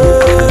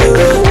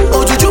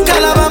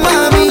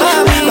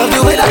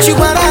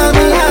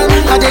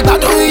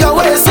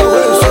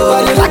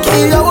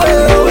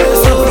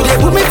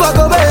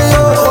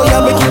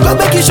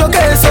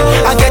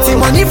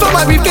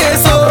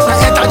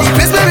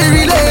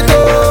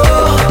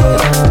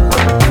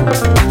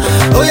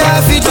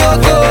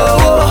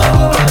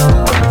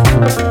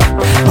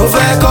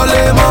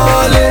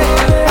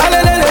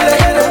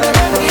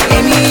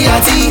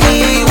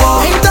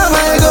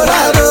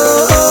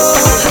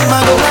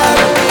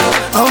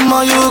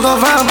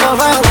 confirm. Oh,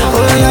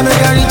 yeah, make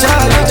a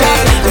recharge.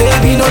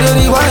 Baby, no, the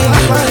rewind.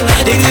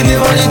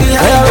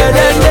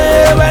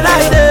 Yeah, when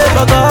I dey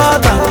for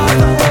gutter.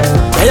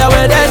 Yeah,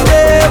 when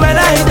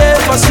I dey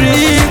for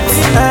streets.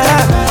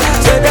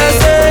 So they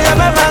say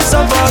I'm a man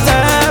for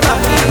them.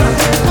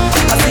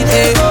 I see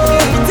they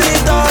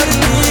think on me.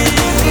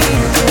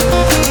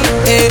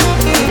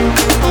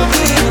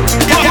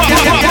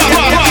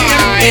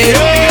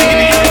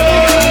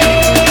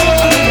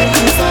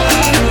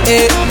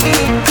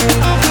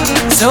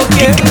 It's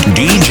okay.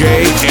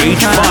 DJ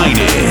H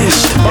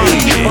Finest.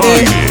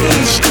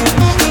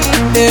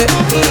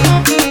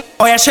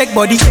 Oh yeah, shake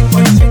body.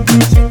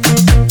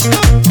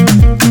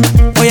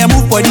 Oh yeah,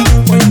 move body.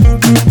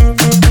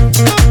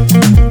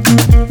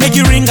 Make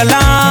you ring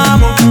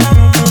alarm.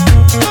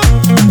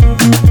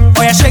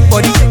 Oh yeah, shake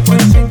body.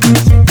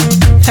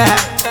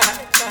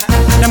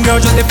 Them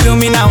girls just they feel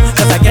me now,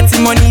 cause I get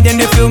some money, then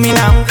they feel me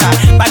now.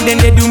 Back then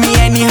they do me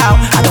anyhow.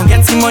 I don't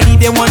get some money,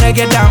 they wanna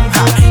get down.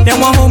 They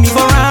want hold me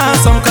for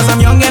ransom, cause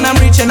I'm young and I'm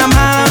rich and I'm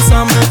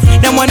handsome.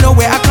 They want know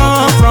where I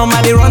come from.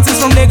 I they run since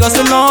from Lagos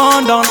to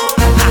London.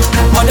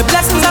 All the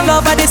blessings and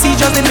love I they see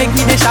just they make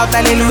me they shout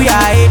hallelujah.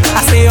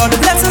 I say all the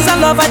blessings and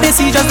love I they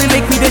see just they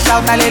make me they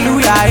shout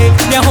hallelujah.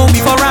 They hold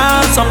me for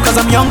ransom, cause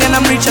I'm young and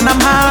I'm rich and I'm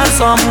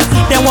handsome.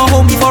 They want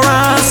hold me for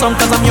ransom,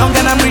 cause I'm young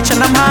and I'm rich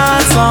and I'm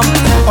handsome.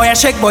 Oh yeah,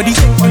 shake body.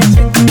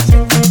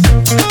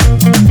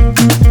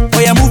 Oh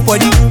yeah, move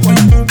body.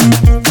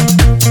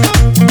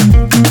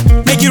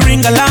 Make you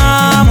ring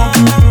alarm.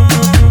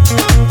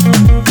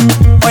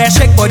 Oh yeah,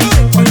 shake body.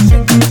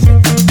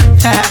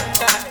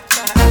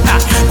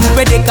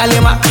 Coupe de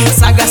calema,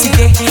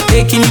 sagacité,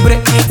 équilibré,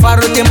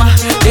 faro tema,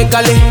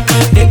 décalé,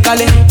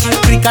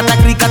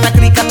 cricata,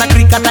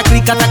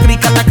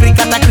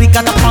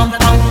 pam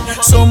pam,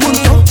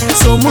 somunto,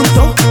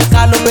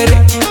 calopere.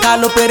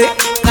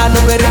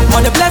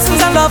 All the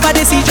blessings and love I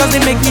they see just they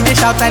make me they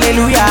shout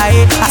hallelujah.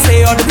 I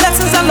say all the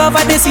blessings and love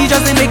I they see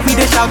just they make me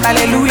they shout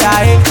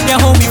hallelujah. They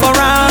hold me for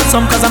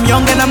ransom, cause I'm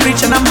young and I'm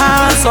rich and I'm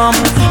handsome.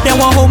 They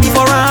won't hold me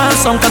for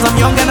ransom, cause I'm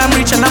young and I'm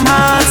rich and I'm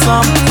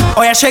handsome.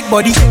 Oh yeah, shake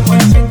body.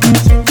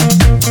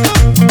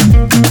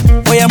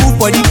 Oh yeah, move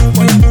body.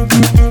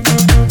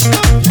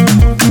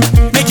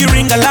 Make you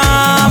ring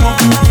alarm.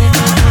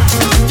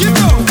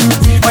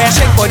 Oh yeah,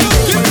 shake body.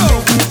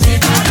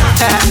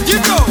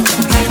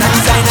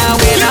 Designer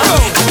way now.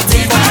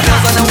 Take what I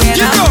got on the way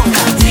now.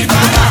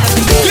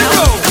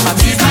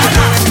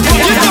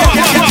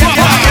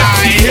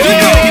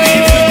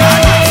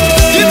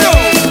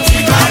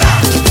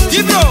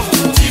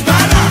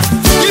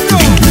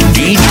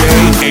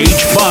 DJ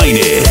H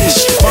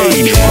Finest.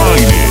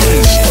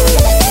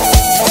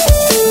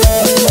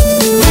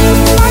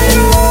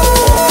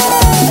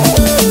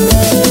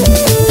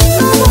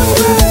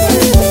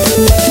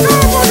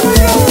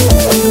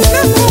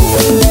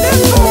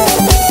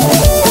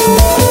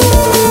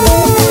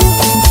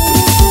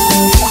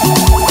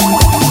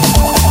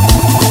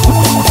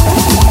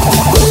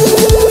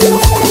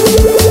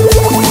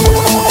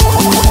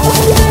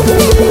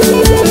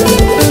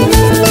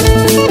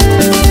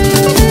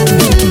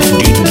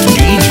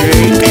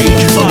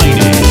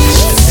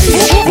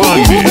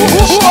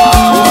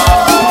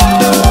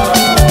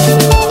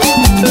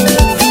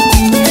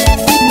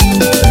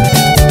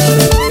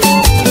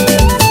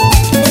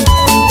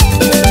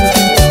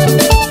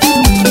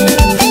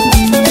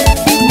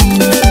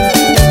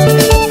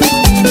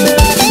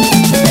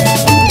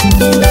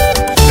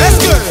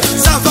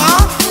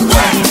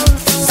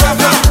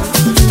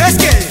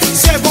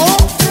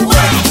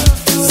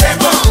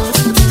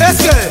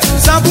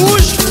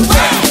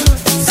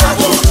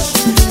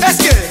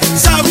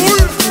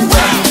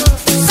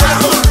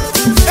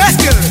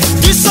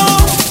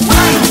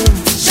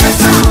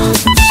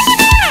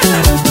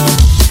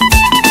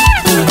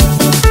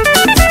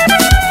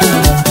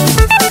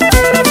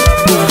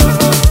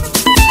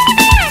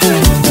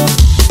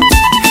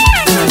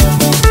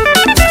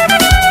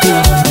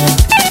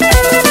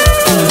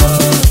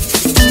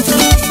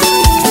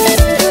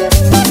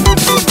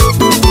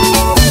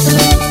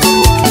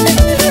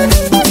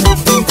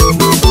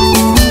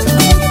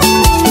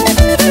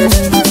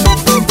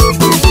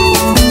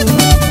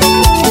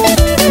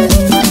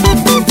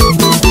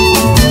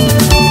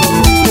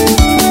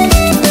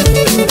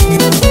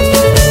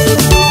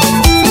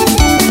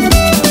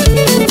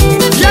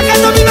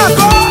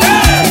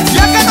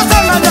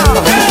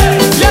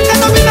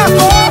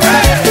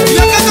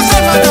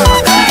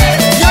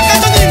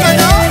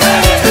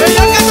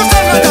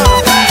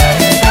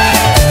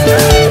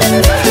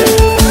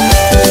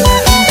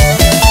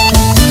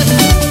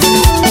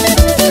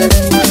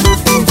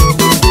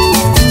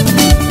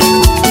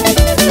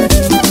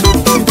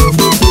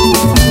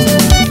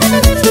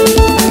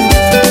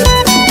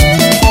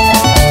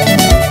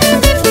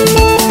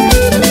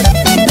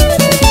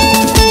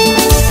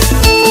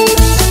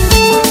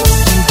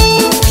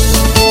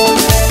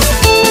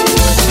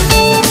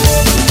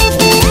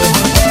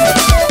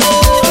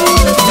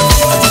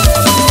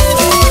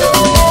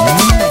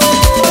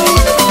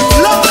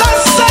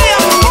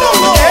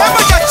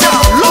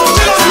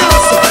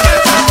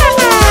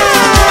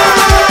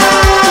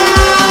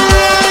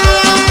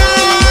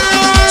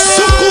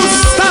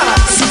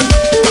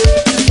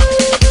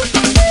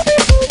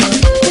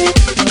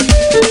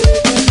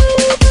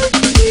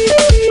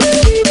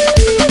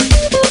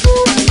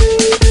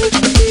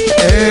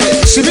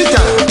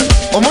 Chibita,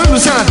 au moins nous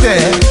sommes à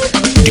terre.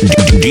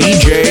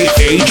 DJ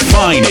H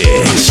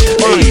Finest.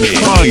 H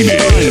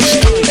Finest.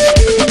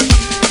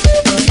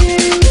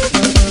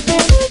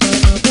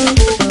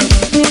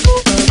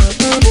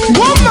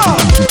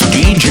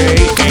 DJ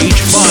H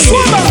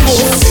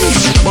Finest.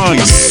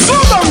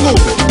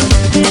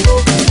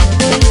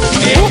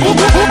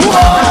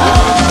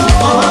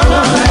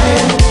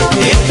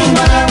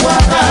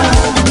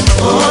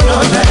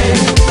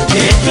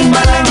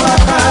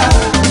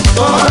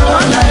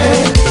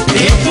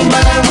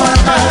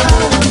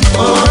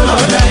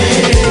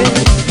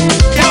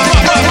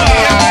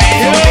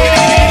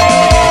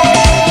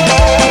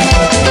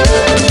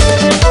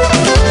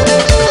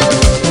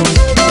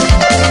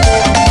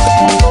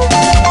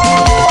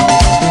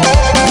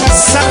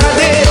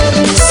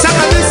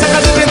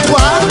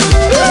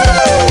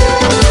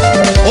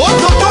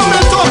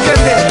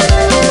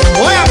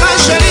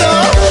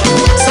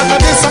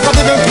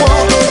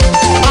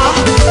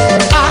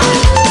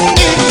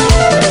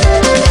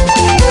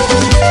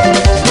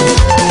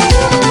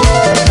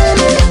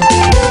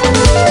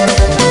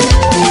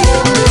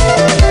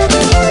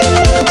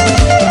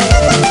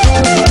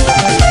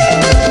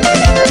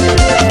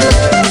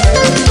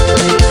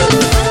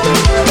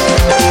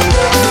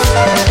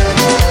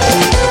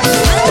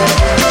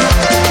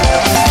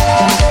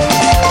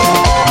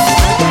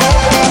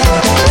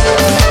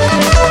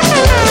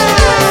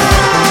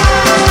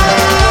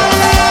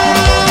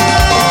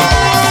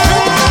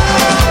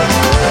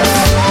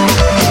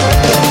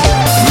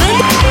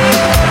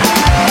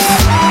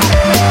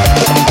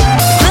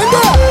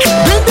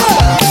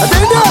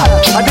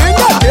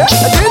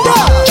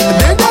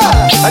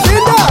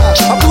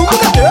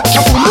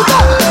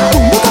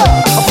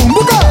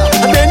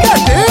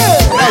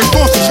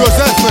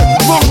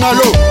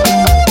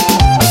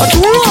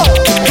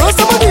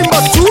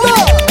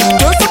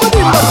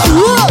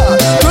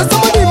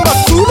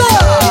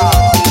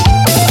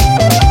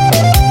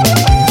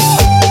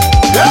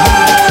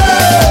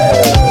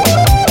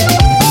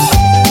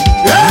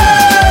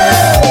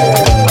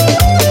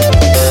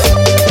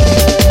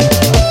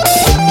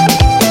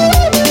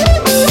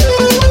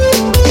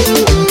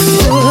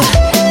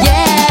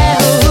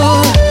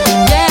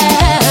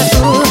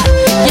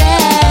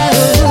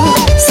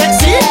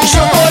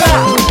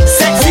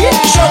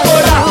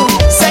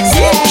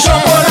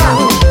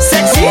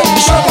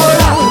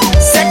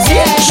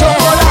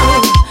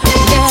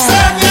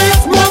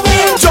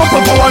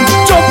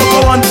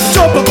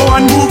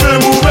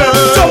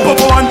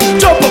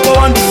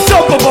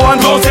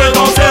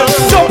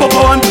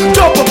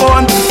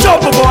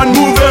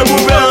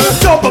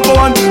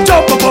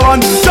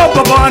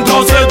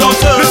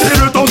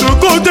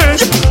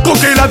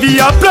 vie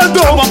à plein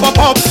d'eau.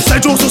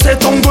 7 jours sur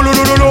 7 ans,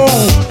 gololololo.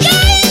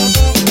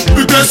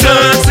 Plus que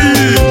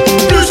sexy,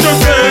 plus que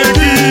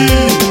freaky.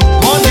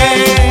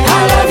 Monday,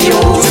 I love you.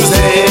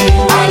 Tuesday,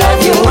 I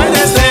love you.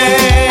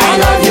 Wednesday, I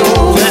love you.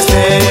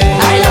 Thursday,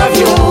 I love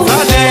you.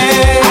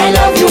 Friday, I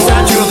love you.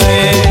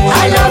 Saturday,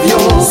 I love you.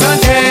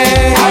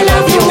 Sunday, I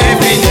love you.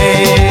 Every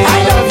day, I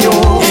love you.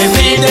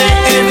 Every day,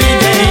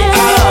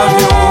 I love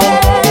you.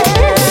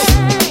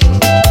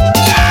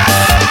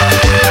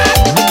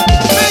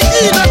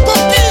 Peggy, la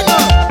coquine,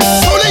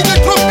 soleil des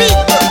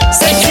tropiques.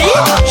 Sexy,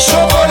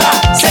 chocolat,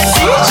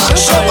 sexy,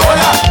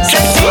 chocolat,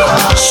 sexy,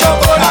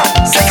 chocolat,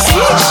 sexy,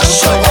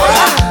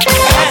 chocolat.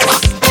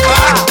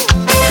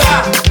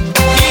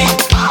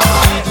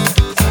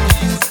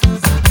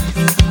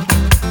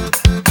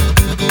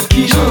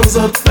 Qui j'en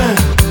zot fait,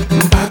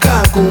 m'pas qu'à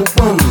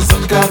comprendre,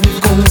 zot qu'à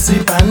vivre comme si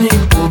pas ni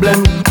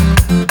problème.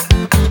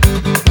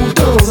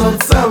 Pourtant zot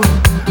savent,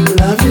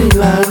 la vie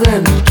la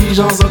reine, qui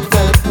j'en zot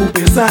fait pour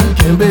ça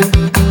kembe.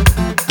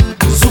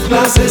 Souk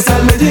là c'est ça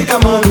le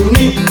médicament nous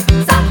ni.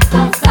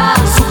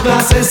 Souk là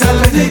c'est ça le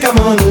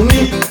médicament nous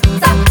ni.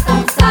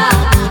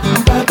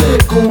 M'pas te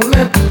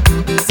connaître,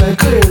 c'est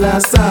créer la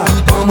ça,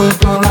 pas moins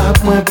plan là,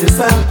 moins pé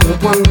ça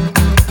comprendre.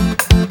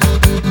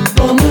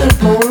 Pas moins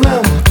plan là.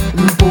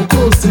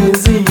 Beaucoup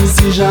saisi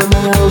si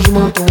jamais je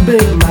m'en tombé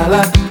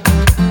malade.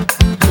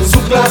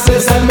 Souk là c'est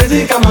ça le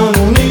médicament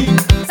nous ni.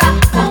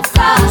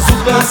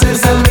 Souk là c'est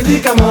ça le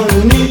médicament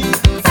nous ni.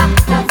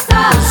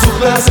 Souk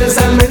là c'est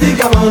ça le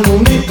médicament nous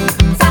ni.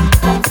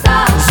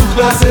 Souk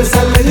là c'est ça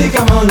le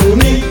médicament nous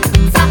ni.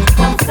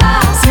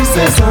 Si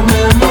c'est ça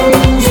même on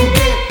nous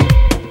souke.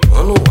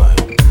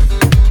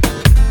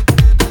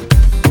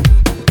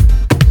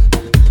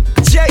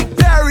 Jay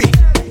Perry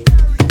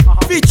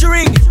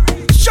featuring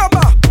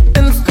Shabba.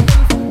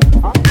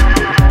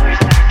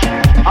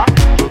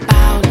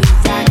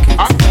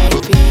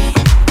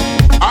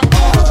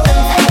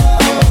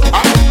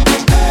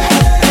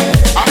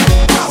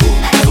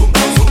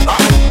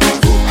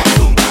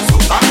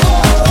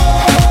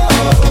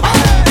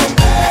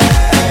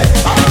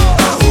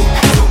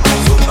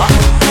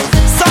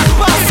 Ça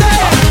passe.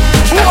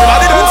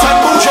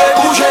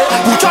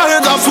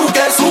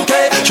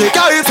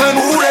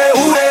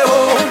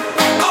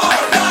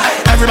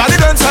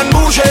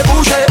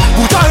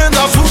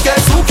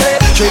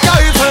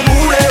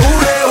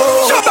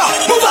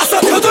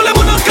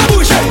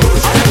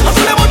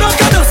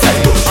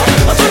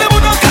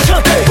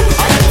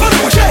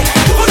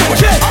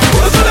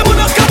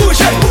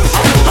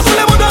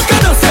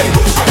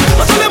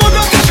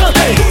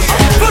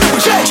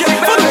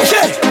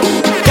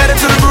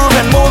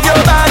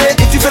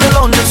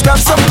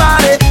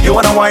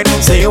 wanna whine,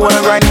 say you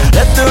wanna grind.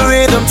 Let the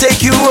rhythm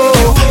take you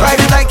home. Ride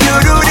it like you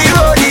do the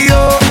rodeo.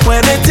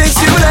 When it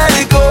takes you, let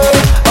it go.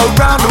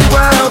 Around the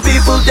world,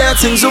 people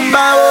dancing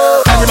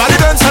Zumba.